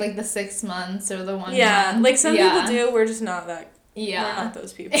 Oh, like the 6 months or the 1 month? Yeah, like, some people do. We're just not that. Yeah. We're not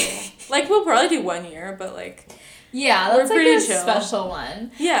those people. Like, we'll probably do 1 year, but, like... Yeah, that's like a special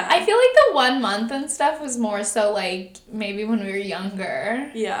one. Yeah. I feel like the 1 month and stuff was more so like maybe when we were younger.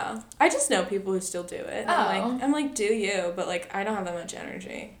 Yeah. I just know people who still do it. Oh. I'm like, do you? But like, I don't have that much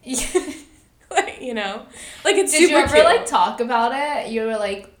energy. Like, you know? Like, it's super cute. Did you ever like talk about it? You were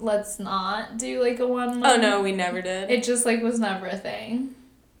like, let's not do like a 1 month? Oh no, we never did. It just like was never a thing.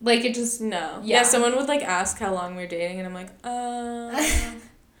 Like it just... No. Yeah, someone would like ask how long we were dating and I'm like,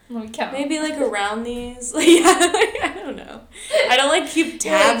 Let me count. Maybe, like, around these. Like, yeah, like, I don't know. I don't, like, keep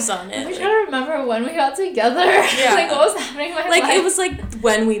tabs on it. I'm trying to remember when we got together. Yeah. Like, what was happening in my life? Like, it was, like,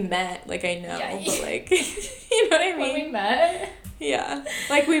 when we met. Like, I know. Yeah. But, like, you know what I mean? When we met? Yeah.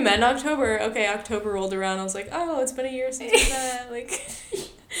 Like, we met in October. Okay, October rolled around. I was like, oh, it's been a year since we met. Like,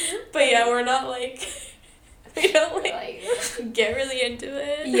 but, yeah, we're not, like... We don't, like, get really into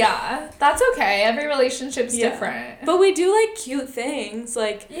it. Yeah, that's okay. Every relationship's different. But we do, like, cute things.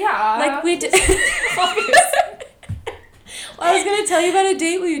 Like, yeah. Like, we did... Well, I was going to tell you about a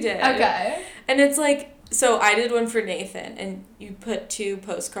date we did. Okay. And it's, like... So, I did one for Nathan, and you put 2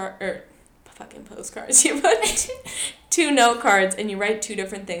 fucking postcards. You put 2 note cards, and you write 2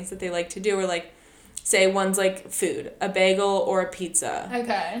 different things that they like to do, or, like... Say one's like food, a bagel or a pizza.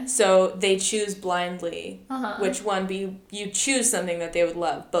 Okay. So they choose blindly which one, but you choose something that they would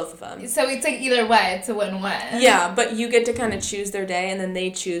love, both of them. So it's like either way, it's a win-win. Yeah, but you get to kind of choose their day, and then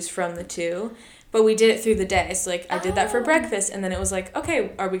they choose from the 2. But we did it through the day. So, like, I did that for breakfast, and then it was like,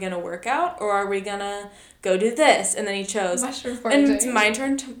 okay, are we going to work out, or are we going to go do this? And then he chose. And it's my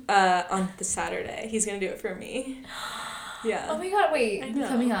turn on the Saturday. He's going to do it for me. Yeah. Oh my god, wait.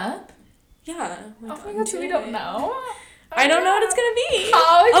 Coming up? Yeah. Oh my god, so we don't know? I don't know what it's gonna be.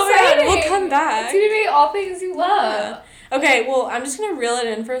 How exciting! Oh my god, we'll come back. It's gonna be all things you love. Yeah. Okay, well, I'm just gonna reel it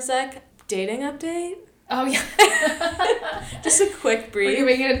in for a sec. Dating update? Oh, yeah. Just a quick brief. We're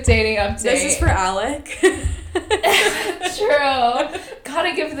giving a dating update. This is for Alec. True.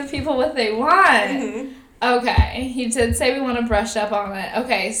 Gotta give the people what they want. Mm-hmm. Okay, he did say we want to brush up on it.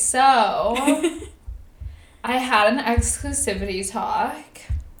 Okay, so I had an exclusivity talk.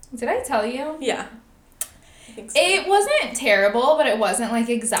 Did I tell you? Yeah. I think so. It wasn't terrible, but it wasn't, like,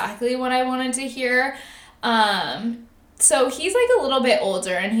 exactly what I wanted to hear. So he's, like, a little bit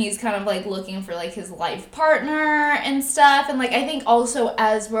older, and he's kind of, like, looking for, like, his life partner and stuff. And, like, I think also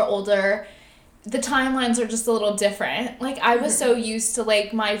as we're older, the timelines are just a little different. Like, I was so used to,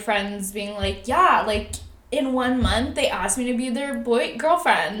 like, my friends being like, yeah, like, in 1 month, they asked me to be their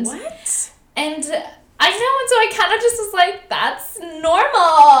girlfriend. What? And I know, and so I kind of just was like, that's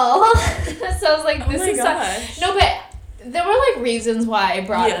normal. So I was like, this is gosh. No, but there were, like, reasons why I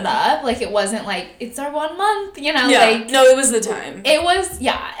brought it up. Like, it wasn't like, it's our 1 month, you know? Yeah. Like, no, it was the time. It was,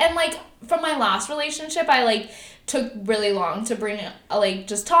 yeah. And, like, from my last relationship, I, like, took really long to bring, like,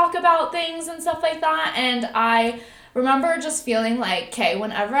 just talk about things and stuff like that. And I remember just feeling like, okay,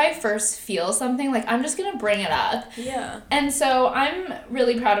 whenever I first feel something, like, I'm just gonna bring it up. Yeah. And so I'm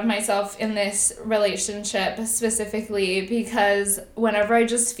really proud of myself in this relationship specifically, because whenever I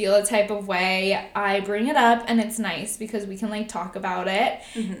just feel a type of way, I bring it up, and it's nice because we can, like, talk about it.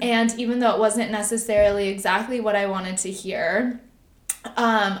 And even though it wasn't necessarily exactly what I wanted to hear,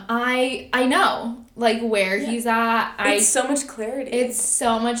 I know, like, where he's at. It's so much clarity. It's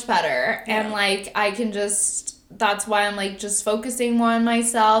so much better. Yeah. And, like, I can just, that's why I'm, like, just focusing more on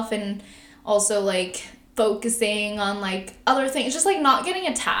myself, and also, like, focusing on, like, other things. Just, like, not getting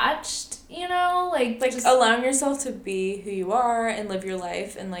attached, you know? Like just allowing yourself to be who you are and live your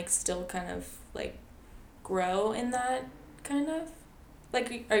life and, like, still kind of, like, grow in that, kind of.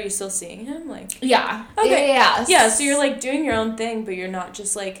 Like, are you still seeing him? Like, yeah. Okay. Yeah. Yeah, so you're, like, doing your own thing, but you're not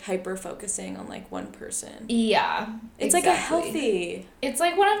just, like, hyper-focusing on, like, one person. Yeah. It's, like, a healthy... It's,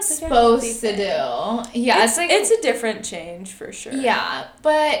 like, what I'm supposed to do. Yeah, it's, like... It's a different change, for sure. Yeah,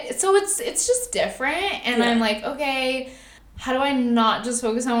 but... So, it's just different, and I'm like, okay, how do I not just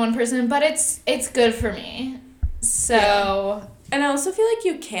focus on one person? But it's good for me. So... Yeah. And I also feel like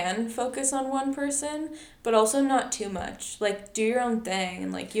you can focus on one person, but also not too much. Like, do your own thing,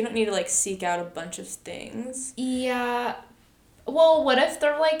 and, like, you don't need to, like, seek out a bunch of things. Yeah. Well, what if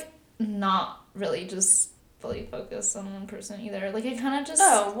they're, like, not really just fully focused on one person either? Like, I kind of just...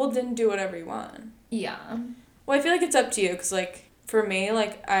 Oh, well, then do whatever you want. Yeah. Well, I feel like it's up to you, because, like, for me,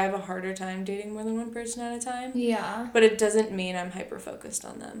 like, I have a harder time dating more than one person at a time. Yeah. But it doesn't mean I'm hyper-focused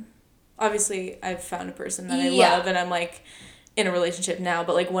on them. Obviously, I've found a person that I love, and I'm, like... in a relationship now,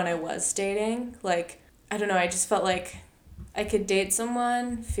 but, like, when I was dating, like, I don't know, I just felt like I could date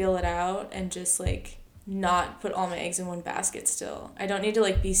someone, feel it out, and just, like, not put all my eggs in one basket still. I don't need to,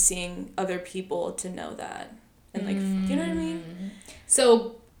 like, be seeing other people to know that. And, like, you know what I mean?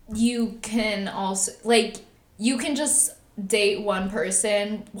 So, you can also, like, you can just date one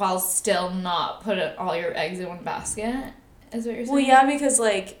person while still not put all your eggs in one basket, is what you're saying? Well, yeah, because,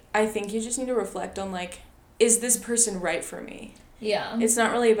 like, I think you just need to reflect on, like, is this person right for me? Yeah. It's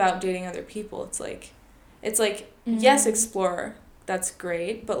not really about dating other people. It's like, yes, explore. That's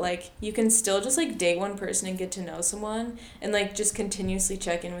great. But, like, you can still just, like, date one person and get to know someone and, like, just continuously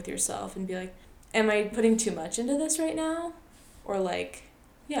check in with yourself and be like, am I putting too much into this right now? Or, like,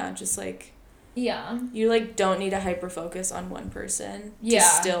 yeah, just, like... Yeah. You, like, don't need to hyper-focus on one person to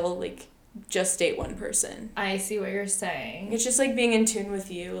still, like, just date one person. I see what you're saying. It's just, like, being in tune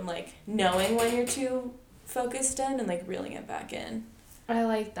with you and, like, knowing when you're too... focused in and, like, reeling it back in. I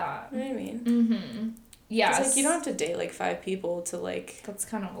like that. You know what I mean? Mm-hmm. Yeah. It's like, you don't have to date, like, 5 people to, like... That's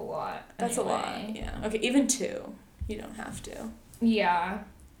kind of a lot. That's a lot, yeah. Okay, even 2. You don't have to. Yeah.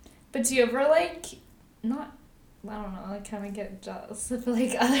 But do you ever, like, not... I don't know, like, kind of get jealous if,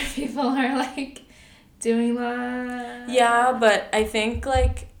 like, other people are, like, doing that? Yeah, but I think,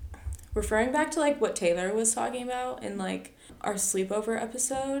 like, referring back to, like, what Taylor was talking about in, like, our sleepover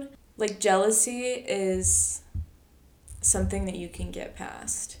episode... Like, jealousy is something that you can get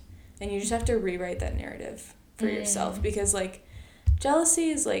past. And you just have to rewrite that narrative for yourself. Because, like, jealousy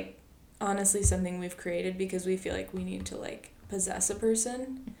is, like, honestly something we've created because we feel like we need to, like, possess a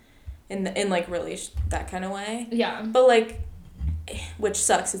person in like, that kind of way. Yeah. But, like, which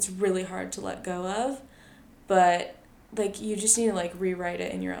sucks. It's really hard to let go of. But, like, you just need to, like, rewrite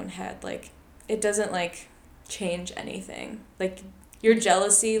it in your own head. Like, it doesn't, like, change anything. Like, your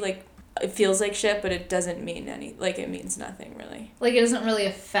jealousy, like, it feels like shit, but it doesn't mean it means nothing, really. Like, it doesn't really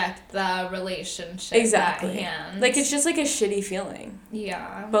affect the relationship. Exactly. At hand. Like, it's just, like, a shitty feeling.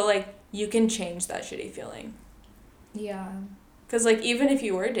 Yeah. But, like, you can change that shitty feeling. Yeah. Because, like, even if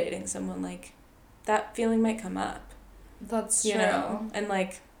you were dating someone, like, that feeling might come up. That's true. You know? And,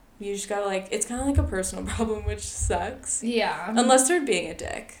 like, you just gotta, like, it's kind of like a personal problem, which sucks. Yeah. Unless they're being a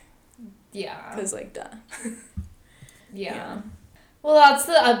dick. Yeah. Because, like, duh. Yeah. Well, that's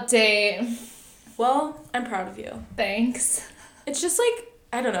the update. Well, I'm proud of you. Thanks. It's just, like,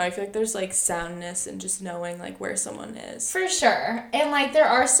 I don't know, I feel like there's, like, soundness in just knowing, like, where someone is. For sure. And, like, there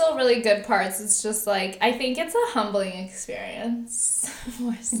are still really good parts. It's just, like, I think it's a humbling experience.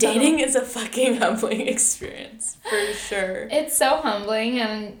 Dating is a fucking humbling experience. For sure. It's so humbling,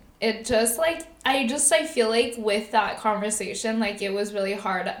 and it just, like, I feel like with that conversation, like, it was really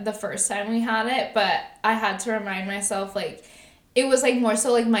hard the first time we had it, but I had to remind myself, like, it was, like, more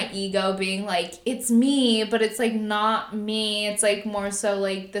so, like, my ego being, like, it's me, but it's, like, not me. It's, like, more so,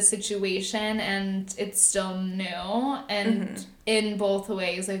 like, the situation, and it's still new. And in both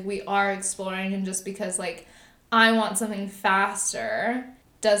ways, like, we are exploring, and just because, like, I want something faster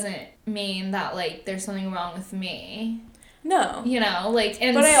doesn't mean that, like, there's something wrong with me. No. You know, like,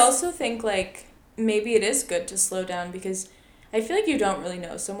 and... But I also think, like, maybe it is good to slow down, because I feel like you don't really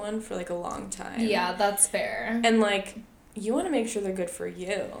know someone for, like, a long time. Yeah, that's fair. And, like... You want to make sure they're good for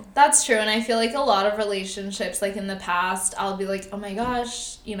you. That's true, and I feel like a lot of relationships, like, in the past, I'll be like, oh my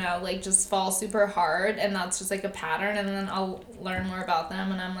gosh, you know, like, just fall super hard, and that's just, like, a pattern, and then I'll learn more about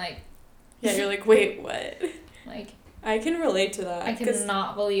them, and I'm like... Yeah, you're like, wait, what? Like... I can relate to that. I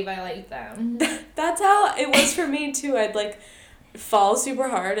cannot believe I like them. That's how it was for me, too. I'd, like, fall super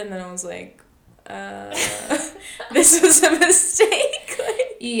hard, and then I was like, this was a mistake.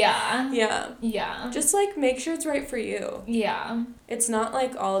 Like, yeah. Yeah. Yeah. Just, like, make sure it's right for you. Yeah. It's not,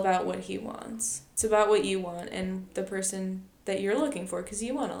 like, all about what he wants. It's about what you want and the person that you're looking for, because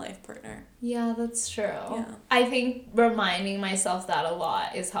you want a life partner. Yeah, that's true. Yeah. I think reminding myself that a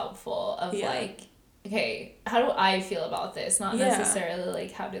lot is helpful of, like, okay, how do I feel about this? Not necessarily,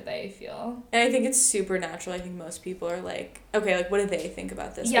 like, how do they feel? And I think it's super natural. I think most people are like, okay, like, what do they think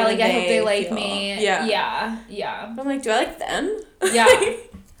about this? Yeah, what like, I hope they like feel? me. Yeah. Yeah, yeah. But I'm like, do I like them? Yeah.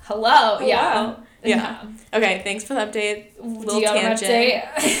 Hello. Yeah. Wow. Yeah. Okay, thanks for the update. Do you have an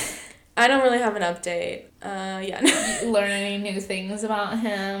update? I don't really have an update. Yeah. You learn any new things about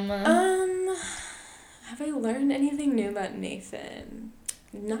him? Have I learned anything new about Nathan?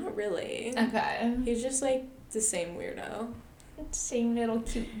 Not really. Okay. He's just, like, the same weirdo. Same little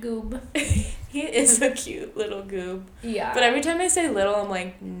cute goob. He is a cute little goob. Yeah. But every time I say little, I'm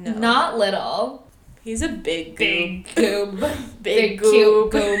like, no. Not little. He's a big goob. Big goob. Big goob.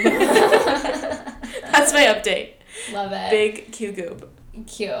 Cute goob. That's my update. Love it. Big cute goob.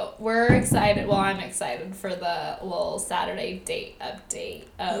 Cute. We're excited. Well, I'm excited for the little Saturday date update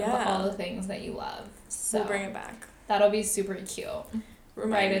of all the things that you love. So we'll bring it back. That'll be super cute.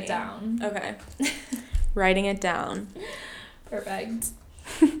 Write it down. Okay. Writing it down. Perfect.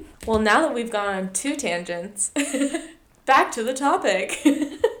 Well, now that we've gone on 2 tangents, back to the topic.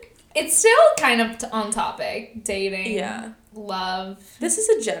 It's still kind of on topic. Dating. Yeah. Love. This is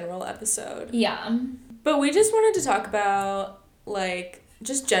a general episode. Yeah. But we just wanted to talk about, like,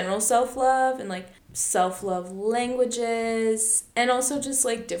 just general self-love and, like, self-love languages, and also just,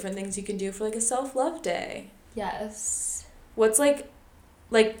 like, different things you can do for, like, a self-love day. Yes. What's, like,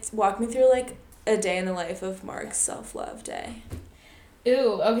 walk me through, like, a day in the life of Mark's self-love day.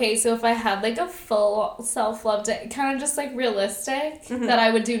 Ooh, okay, so if I had, like, a full self-love day, kind of just, like, realistic, that I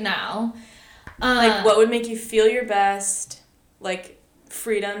would do now. Like, what would make you feel your best, like,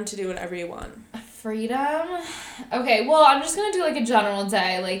 freedom to do whatever you want. Freedom? Okay, well, I'm just gonna do, like, a general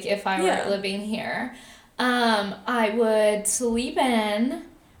day, like, if I were living here. I would sleep in.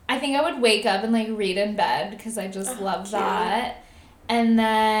 I think I would wake up and, like, read in bed, because I just love that. And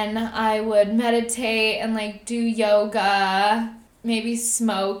then I would meditate and, like, do yoga. Maybe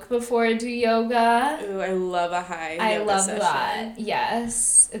smoke before I do yoga. Ooh, I love a high yoga I love session. that.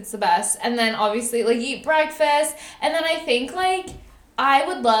 Yes, it's the best. And then obviously, like, eat breakfast. And then I think, like, I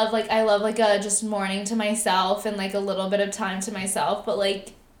would love, like, I love, like, a just morning to myself and, like, a little bit of time to myself. But,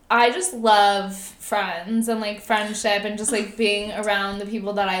 like, I just love friends and, like, friendship and just, like, being around the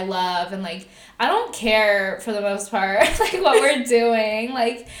people that I love. And, like, I don't care for the most part, like, what we're doing.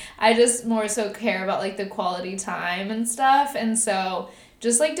 Like, I just more so care about, like, the quality time and stuff. And so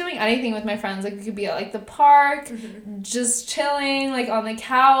just, like, doing anything with my friends. Like, we could be at, like, the park, just chilling, like, on the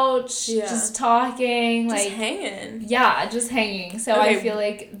couch, just talking. Just like hanging. Yeah, just hanging. So I feel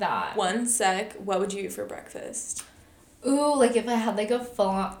like that. 1 sec. What would you eat for breakfast? Ooh, like, if I had, like, a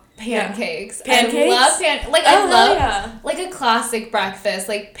full-on pancakes. Pancakes? I love like, a classic breakfast.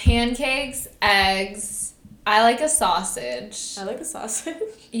 Like, pancakes, eggs. I like a sausage. I like a sausage.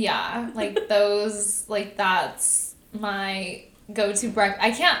 Yeah, like, those, like, that's my go-to breakfast. I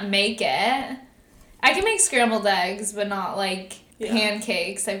can't make it. I can make scrambled eggs, but not, like,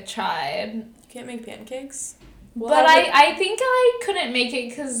 pancakes. I've tried. You can't make pancakes? But I think I couldn't make it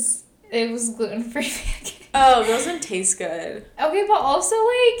because it was gluten-free pancakes. Oh, those don't taste good. Okay, but also,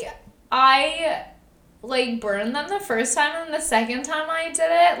 like, I, like, burned them the first time, and the second time I did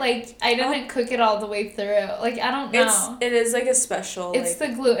it, like, I didn't cook it all the way through. Like, I don't know. It is, like, a special, It's,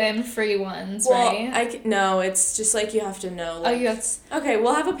 like, the gluten-free ones, right? No, it's just, like, you have to know, like... Oh, Okay,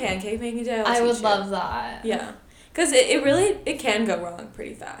 we'll have a pancake making day. I would love that. Yeah. Because it can go wrong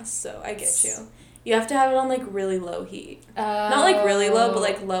pretty fast, so I get you. You have to have it on, like, really low heat. Not, like, really low, but,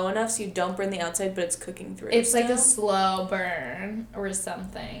 like, low enough so you don't burn the outside, but it's cooking through. It's still. Like a slow burn or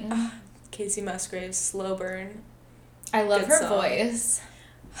something. Casey Musgraves, Slow Burn. I love her voice.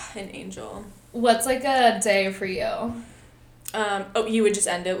 An angel. What's, like, a day for you? You would just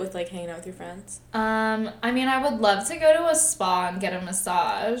end it with, like, hanging out with your friends? I mean, I would love to go to a spa and get a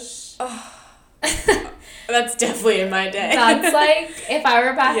massage. Oh. That's definitely in my day. That's like, if I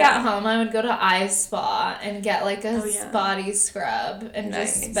were back at home, I would go to iSpa and get like a body scrub and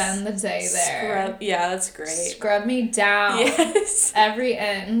just spend the day there. Scrub, yeah, that's great. Scrub me down. Yes. Every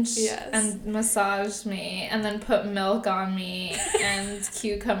inch. Yes. And massage me and then put milk on me and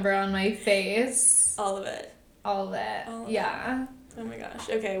cucumber on my face. All of it. All of it. Yeah. Oh my gosh.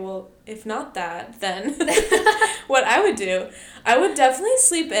 Okay, well, if not that, then what I would do, I would definitely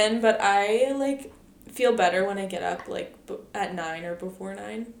sleep in, but I, like, feel better when I get up, like, at 9 or before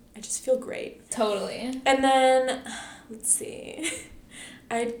 9. I just feel great. Totally. And then, let's see,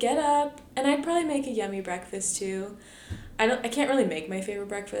 I'd get up, and I'd probably make a yummy breakfast, too. I can't really make my favorite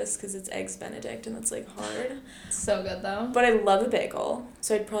breakfast because it's Eggs Benedict, and that's, like, hard. So good, though. But I love a bagel,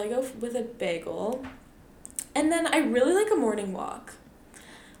 so I'd probably go with a bagel. And then I really like a morning walk.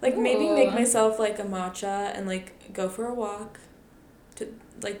 Like, maybe make myself, like, a matcha and, like, go for a walk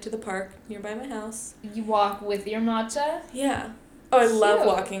to the park nearby my house. You walk with your matcha? Yeah. Oh, I love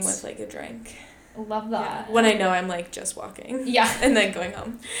walking with, like, a drink. Love that. Yeah. When I know I'm, like, just walking. Yeah. And then going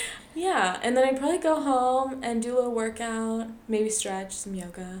home. Yeah. And then I'd probably go home and do a little workout, maybe stretch, some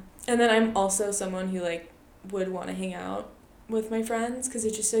yoga. And then I'm also someone who, like, would want to hang out with my friends because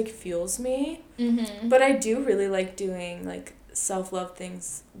it just, like, fuels me. Mm-hmm. But I do really like doing, like, self-love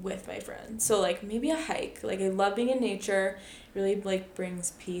things with my friends. So, like, maybe a hike. Like, I love being in nature. It really, like,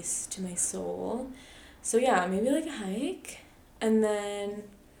 brings peace to my soul. So, yeah, maybe, like, a hike. And then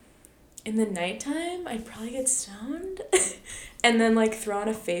in the nighttime, I'd probably get stoned. And then, like, throw on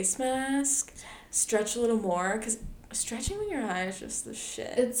a face mask. Stretch a little more. Because stretching when you're high is just the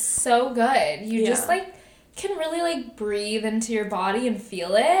shit. It's so good. You just, like, can really, like, breathe into your body and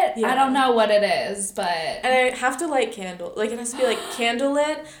feel it. Yeah. I don't know what it is, but... And I have to light candle. Like, it has to be, like,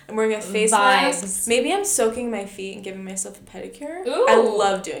 candlelit. I'm wearing a face mask. Maybe I'm soaking my feet and giving myself a pedicure. Ooh. I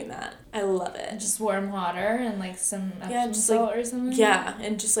love doing that. I love it. Just warm water and, like, some Epsom salt or something? Yeah,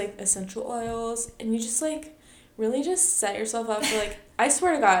 and just, like, essential oils. And you just, like, really just set yourself up for, like... I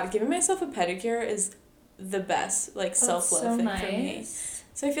swear to God, giving myself a pedicure is the best, like, self-love thing for me.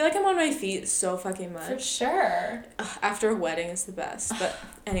 So I feel like I'm on my feet so fucking much. For sure. After a wedding is the best. But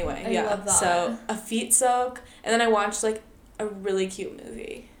anyway, I love that. So a feet soak, and then I watched, like, a really cute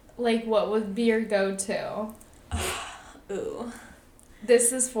movie. Like, what would be your go-to? Ooh.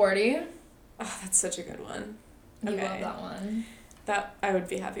 This Is 40. Oh, that's such a good one. You love that one. That I would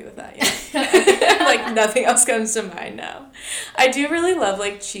be happy with that, yeah. Like, nothing else comes to mind now. I do really love,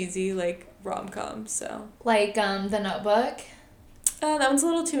 like, cheesy, like, rom-coms, so. Like, The Notebook? That one's a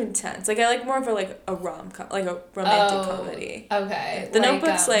little too intense. Like, I like more of a, like, a rom-com, like a romantic comedy. Okay. The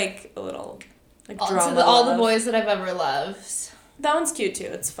Notebook's, like, a little, like, drama. All the boys that I've ever loved. That one's cute, too.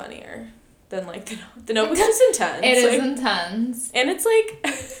 It's funnier than, like, the Notebook's just intense. It is intense. And it's, like,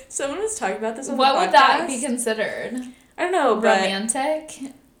 someone was talking about this on the podcast. What would that be considered? I don't know, but... Romantic?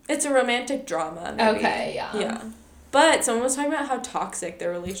 It's a romantic drama, maybe. Okay, yeah. Yeah. But someone was talking about how toxic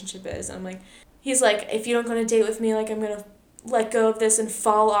their relationship is, and I'm like... He's like, if you don't go on a date with me, like, I'm gonna... let go of this and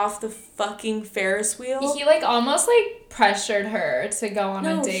fall off the fucking Ferris wheel. He, like, almost, like, pressured her to go on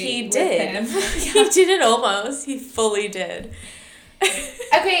a date with him. He didn't almost. He fully did.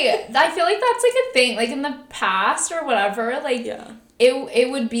 Okay, I feel like that's, like, a thing. Like, in the past or whatever, like, it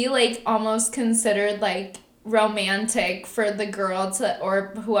would be, like, almost considered, like, romantic for the girl to,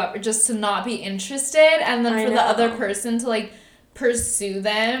 or whoever, just to not be interested, and then for the other person to, like, pursue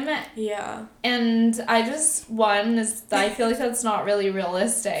them. Yeah. And I feel like that's not really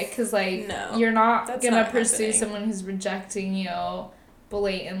realistic, because, like, you're not gonna pursue someone who's rejecting you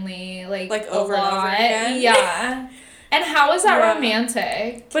blatantly, like over and over again. Yeah. And how is that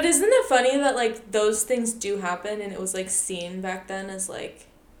romantic? But isn't it funny that, like, those things do happen, and it was, like, seen back then as, like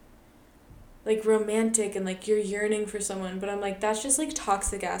romantic, and, like, you're yearning for someone, but I'm like, that's just, like,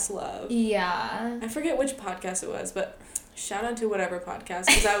 toxic ass love. Yeah. I forget which podcast it was, but shout out to whatever podcast,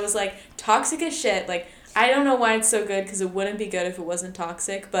 because I was like, toxic as shit. Like, I don't know why it's so good, because it wouldn't be good if it wasn't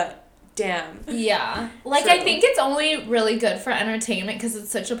toxic, but damn. Yeah. Like, I think it's only really good for entertainment because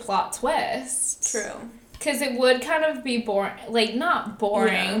it's such a plot twist. True. Because it would kind of be boring, like, not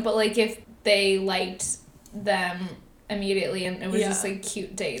boring, but, like, if they liked them immediately, and it was just like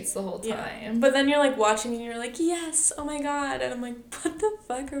cute dates the whole time. But then you're like watching and you're like, yes, oh my god, and I'm like, what the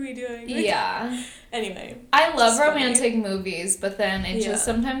fuck are we doing? Like, yeah. Anyway. I love romantic movies, but then it just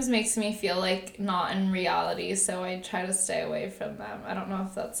sometimes makes me feel like not in reality, so I try to stay away from them. I don't know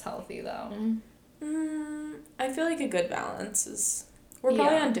if that's healthy though. I feel like a good balance is, we're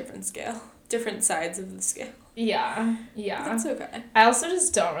probably on different sides of the scale. Yeah. But that's okay. I also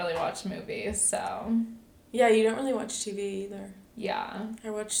just don't really watch movies, so. Yeah, you don't really watch TV either. Yeah. I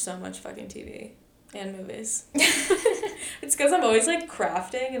watch so much fucking TV and movies. It's because I'm always like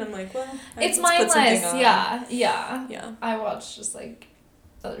crafting and I'm like, well, it's mindless. Yeah. I watch just like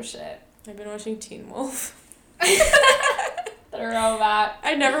other shit. I've been watching Teen Wolf. Throwback.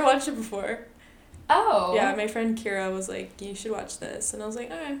 I never watched it before. Oh. Yeah, my friend Kira was like, you should watch this. And I was like,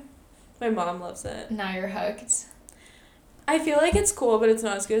 alright. My mom loves it. Now you're hooked. I feel like it's cool, but it's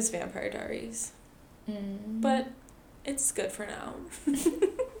not as good as Vampire Diaries. But it's good for now.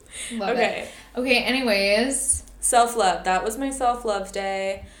 Love it. Okay, anyways. Self-love. That was my self-love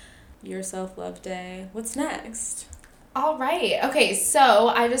day. Your self-love day. What's next? All right. Okay, so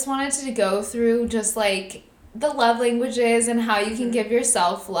I just wanted to go through just like the love languages and how you can give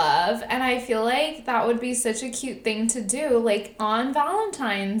yourself love. And I feel like that would be such a cute thing to do, like on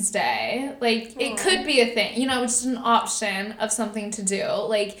Valentine's Day. Like, it could be a thing, just an option of something to do.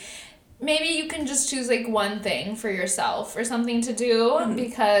 Like, maybe you can just choose like one thing for yourself or something to do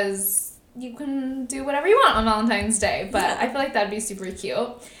because you can do whatever you want on Valentine's Day. But I feel like that'd be super cute.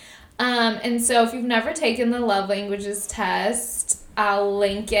 And so if you've never taken the love languages test, I'll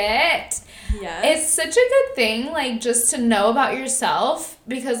link it. Yes. It's such a good thing, like, just to know about yourself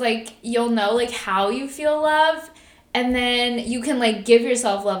because, like, you'll know, like, how you feel love, and then you can, like, give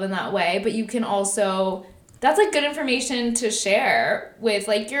yourself love in that way, but you can also, that's, like, good information to share with,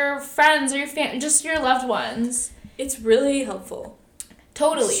 like, your friends or your family, just your loved ones. It's really helpful.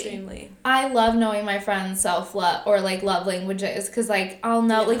 Totally. Extremely. I love knowing my friends' self-love or, like, love languages because, like, I'll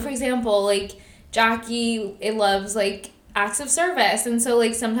know, like, for example, like, Jackie, it loves, like, acts of service, and so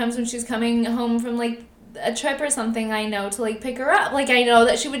like sometimes when she's coming home from like a trip or something, I know to like pick her up, like I know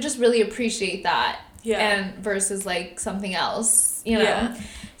that she would just really appreciate that, and versus like something else,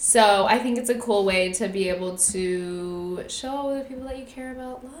 so I think it's a cool way to be able to show the people that you care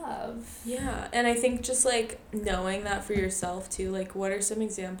about love. And I think just like knowing that for yourself too, like what are some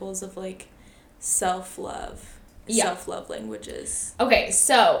examples of like self-love languages? Okay,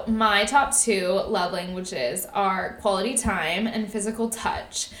 so my top 2 love languages are quality time and physical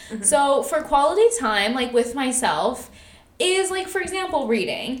touch. So for quality time, like with myself, is like, for example,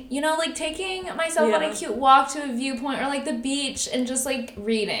 reading. Like taking myself on a cute walk to a viewpoint or like the beach and just like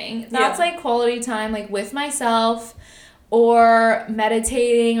reading. That's like quality time, like with myself. Or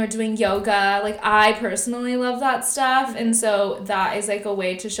meditating or doing yoga. Like, I personally love that stuff. And so that is, like, a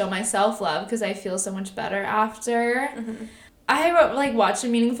way to show my self-love because I feel so much better after. I, like, watched a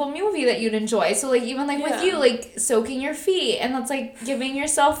meaningful movie that you'd enjoy. So, like, even, like, with you, like, soaking your feet. And that's, like, giving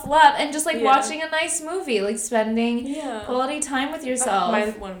yourself love. And just, like, watching a nice movie. Like, spending quality time with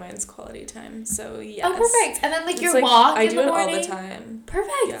yourself. One of mine's quality time. So, yes. Oh, perfect. And then, like, your walk in the morning. I do it all the time.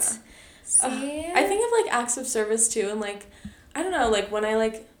 Perfect. Yeah. I think of like acts of service too, and like I don't know, like when I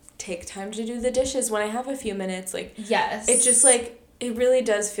like take time to do the dishes when I have a few minutes, like it just like it really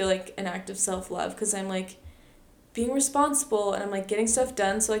does feel like an act of self-love because I'm like being responsible and I'm like getting stuff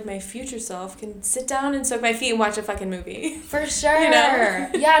done so like my future self can sit down and soak my feet and watch a fucking movie. For sure.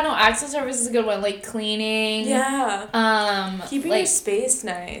 Acts of service is a good one, like cleaning. Keeping like, your space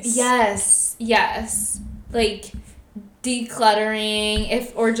nice. Yes. Like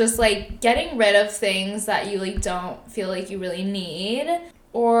decluttering or just like getting rid of things that you like don't feel like you really need,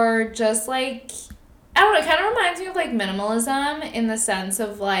 or just like I don't know, it kind of reminds me of like minimalism in the sense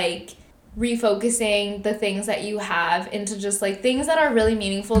of like refocusing the things that you have into just like things that are really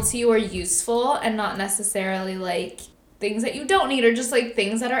meaningful to you or useful, and not necessarily like things that you don't need or just like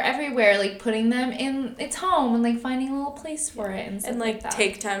things that are everywhere, like putting them in its home and like finding a little place for it and like that.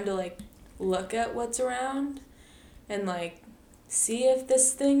 Take time to like look at what's around and, like, see if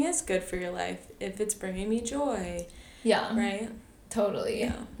this thing is good for your life, if it's bringing me joy. Yeah. Right?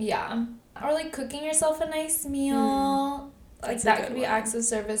 Totally. Yeah. Or, like, cooking yourself a nice meal. Like, that could be acts of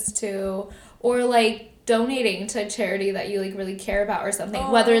service, too. Or, like, donating to a charity that you, like, really care about or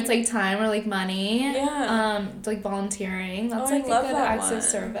something. Whether it's, like, time or, like, money. Like, volunteering. That's, like, a good acts of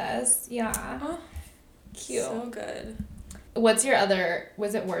service. Yeah. Cute. So good. What's your other...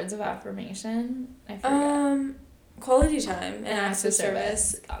 Was it words of affirmation? I forget. quality time and acts of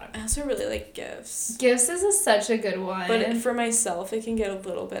service. Got it. I also really like gifts. Gifts is such a good one. But for myself, it can get a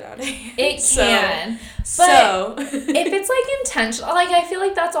little bit out of hand. It can. But if it's, like, intentional, like, I feel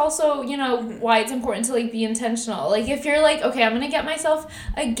like that's also, you know, why it's important to, like, be intentional. Like, if you're like, okay, I'm going to get myself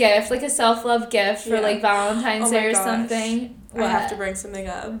a gift, like a self-love gift for, like, Valentine's Day or something. What? I have to bring something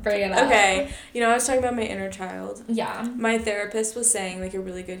up. Bring it up. Okay. You know, I was talking about my inner child. Yeah. My therapist was saying, like, a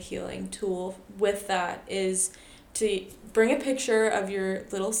really good healing tool with that is to bring a picture of your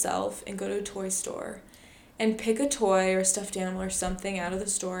little self and go to a toy store and pick a toy or stuffed animal or something out of the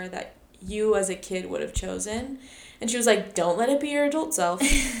store that you as a kid would have chosen. And she was like, don't let it be your adult self.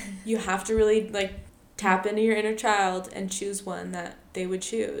 You have to really, like, tap into your inner child and choose one that they would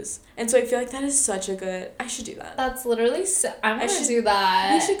choose. And so I feel like that is such a good... I should do that. That's literally I'm going to do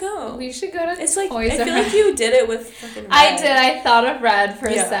that. We should go. We should go to It's like, Toys I feel like you did it with fucking Red. I did. I thought of Red for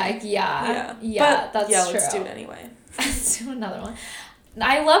a sec. Yeah, but, that's true. Let's do it anyway. Let's do another one.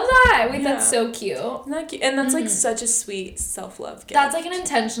 I love that. Wait, that's so cute. Isn't that cute? And that's like such a sweet self-love gift. That's like an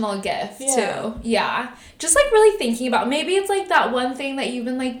intentional gift too. Yeah. Just like really thinking about, maybe it's like that one thing that you've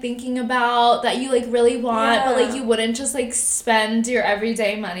been like thinking about that you like really want, but like you wouldn't just like spend your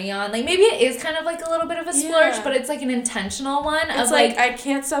everyday money on. Like maybe it is kind of like a little bit of a splurge, but it's like an intentional one. It's like I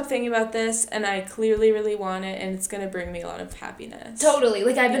can't stop thinking about this and I clearly really want it and it's going to bring me a lot of happiness. Totally.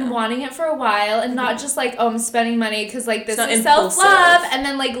 Like I've been wanting it for a while and not just like, oh, I'm spending money because like this is self-love. And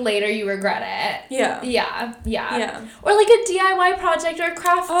then, like, later you regret it. Yeah. Or, like, a DIY project or a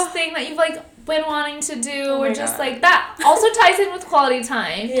craft thing that you've, like, been wanting to do. Or just, like, that also ties in with quality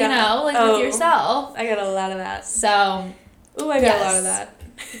time, you know? Like, with yourself. I got a lot of that. So. Ooh, I got a lot of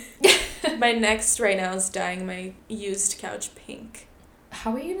that. My next right now is dyeing my used couch pink.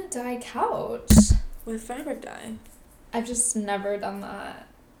 How are you going to dye a couch? With fabric dye. I've just never done that.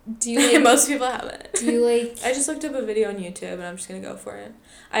 Do you like, most people haven't. Do you like... I just looked up a video on YouTube and I'm just going to go for it.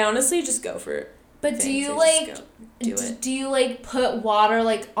 I honestly just go for it. But do you like... Do you like put water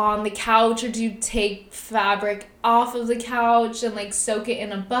like on the couch or do you take fabric off of the couch and like soak it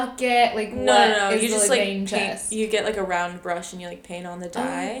in a bucket? Like no. You just like paint. You get like a round brush and you like paint on the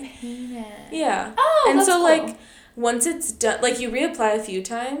dye. Oh, paint it. Yeah. Oh, and that's so cool. like once it's done, like you reapply a few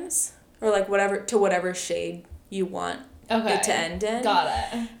times or like whatever shade you want. It to end in.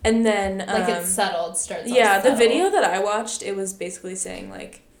 Got it. And then like it's settled, starts off the settled. video that I watched, it was basically saying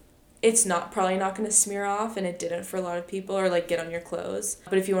like it's probably not going to smear off, and it didn't for a lot of people, or like get on your clothes.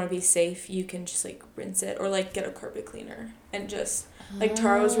 But if you want to be safe, you can just like rinse it or like get a carpet cleaner and just like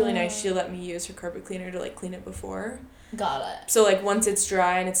Tara was really nice. She let me use her carpet cleaner to like clean it before. Got it. So like once it's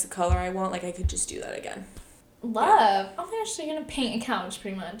dry and it's the color I want, like I could just do that again. Love. Oh my gosh, so you're gonna paint a couch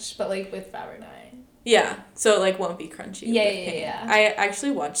pretty much, but like with fabric dye. Yeah, so it like won't be crunchy. Yeah. I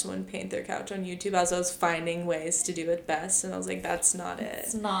actually watched someone paint their couch on YouTube as I was finding ways to do it best, and I was like, that's not it.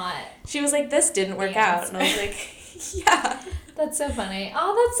 It's not. She was like, this didn't work out, and I was like, yeah. That's so funny.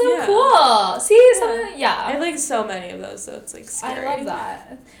 Oh, that's so cool. See, something, I have like so many of those, so it's like scary. I love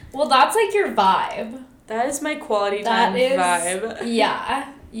that. Well, that's like your vibe. That is my quality time vibe.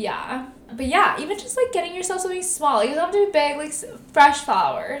 Yeah. But yeah, even just like getting yourself something small. You don't have to be big, like fresh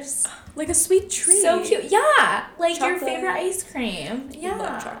flowers. Like a sweet treat. So cute. Yeah. Like chocolate. Your favorite ice cream. Yeah. I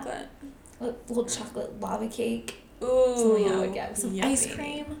love chocolate. Little chocolate lava cake. Ooh. Something I would get. Some yummy. ice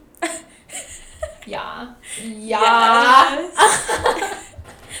cream. Yeah. Yes.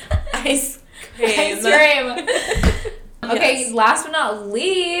 Ice cream. Okay, last but not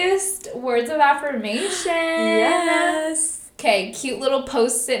least, words of affirmation. Yes. Okay, cute little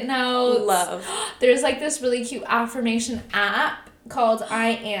post-it notes. Love. There's like this really cute affirmation app called I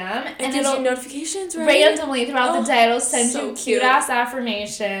Am. And it gives you notifications, right? Randomly throughout the day, it'll send so you cute-ass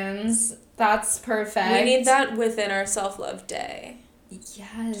affirmations. That's perfect. We need that within our self-love day.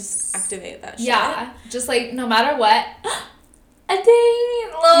 Yes. Just activate that shit. Yeah. Just like, no matter what, a ding!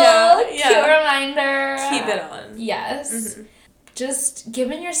 Little cute reminder. Keep it on. Yes. Mm-hmm. Just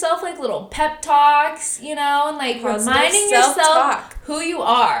giving yourself like little pep talks, you know, and like positive reminding yourself who you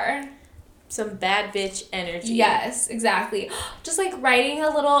are. Some bad bitch energy. Yes, exactly. Just like writing a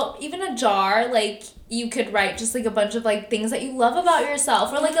little, even a jar, like you could write just like a bunch of like things that you love about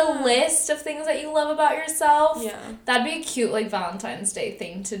yourself or like a list of things that you love about yourself. Yeah. That'd be a cute like Valentine's Day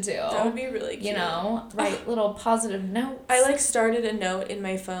thing to do. That would be really cute. You know, write little positive notes. I like started a note in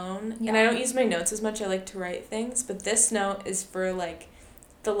my phone and I don't use my notes as much. I like to write things, but this note is for like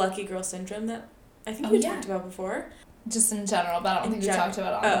the lucky girl syndrome that I think we talked about before. Just in general, but I don't think we talked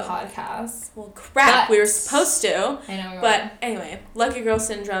about it on the podcast. Well, crap, we were supposed to. I know we were. But anyway, lucky girl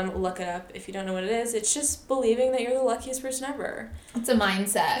syndrome, look it up if you don't know what it is. It's just believing that you're the luckiest person ever. It's a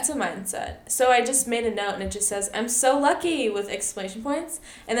mindset. It's a mindset. So I just made a note and it just says, I'm so lucky with exclamation points.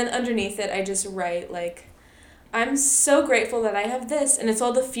 And then underneath it, I just write like, I'm so grateful that I have this. And it's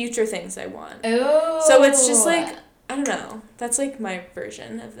all the future things I want. Oh. So it's just like, I don't know. That's like my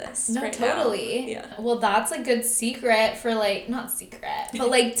version of this. No, right totally. Now. Yeah. Well, that's a good secret for like, not secret, but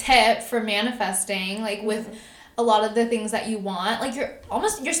like tip for manifesting, like with a lot of the things that you want. Like you're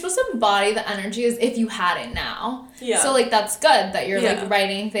supposed to embody the energy as if you had it now. Yeah. So like that's good that you're like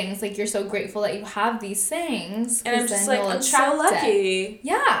writing things like you're so grateful that you have these things. And I'm just like, I'm so lucky.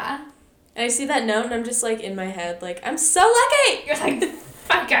 Yeah. And I see that note and I'm just like in my head, like, I'm so lucky. You're like,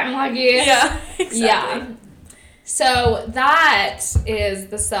 fuck, I'm lucky. Yeah. Exactly. Yeah. So that is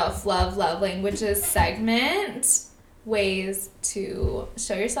the self-love love languages segment. Ways to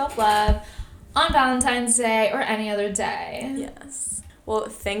show your self-love on Valentine's Day or any other day. Yes. Well,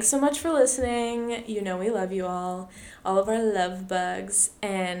 thanks so much for listening. You know we love you all of our love bugs.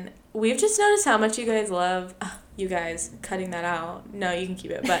 And we've just noticed how much you guys love, you guys, cutting that out. No, you can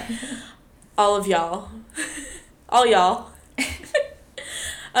keep it, but all of y'all. All y'all.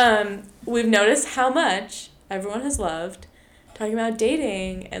 We've noticed how much everyone has loved talking about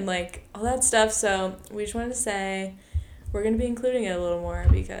dating and like all that stuff, so we just wanted to say we're going to be including it a little more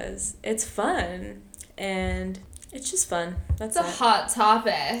because it's fun and it's just fun. That's It's a hot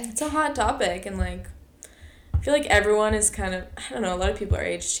topic. It's a hot topic, and like I feel like everyone is kind of, I don't know, a lot of people our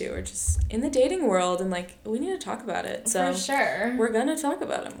age too are just in the dating world and like we need to talk about it. So for sure. We're going to talk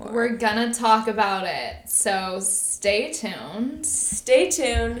about it more. We're going to talk about it. So stay tuned. Stay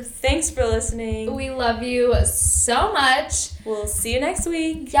tuned. Thanks for listening. We love you so much. We'll see you next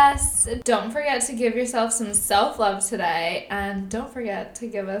week. Yes. Don't forget to give yourself some self-love today. And don't forget to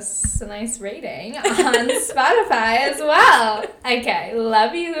give us a nice rating on Spotify as well. Okay.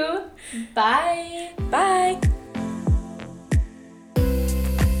 Love you. Bye. Bye.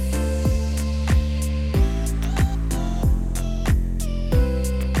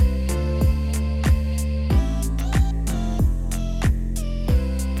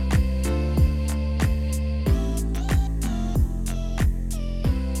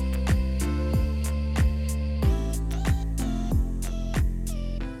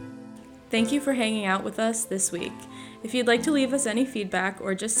 Thank you for hanging out with us this week. If you'd like to leave us any feedback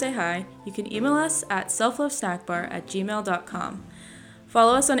or just say hi, you can email us at selflovesnackbar@gmail.com.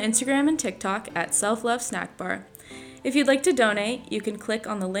 Follow us on Instagram and TikTok at selflovesnackbar. If you'd like to donate, you can click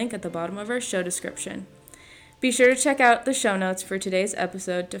on the link at the bottom of our show description. Be sure to check out the show notes for today's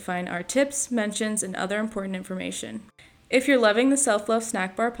episode to find our tips, mentions, and other important information. If you're loving the Self Love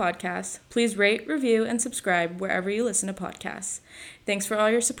Snack Bar podcast, please rate, review, and subscribe wherever you listen to podcasts. Thanks for all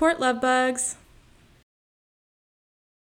your support, love bugs!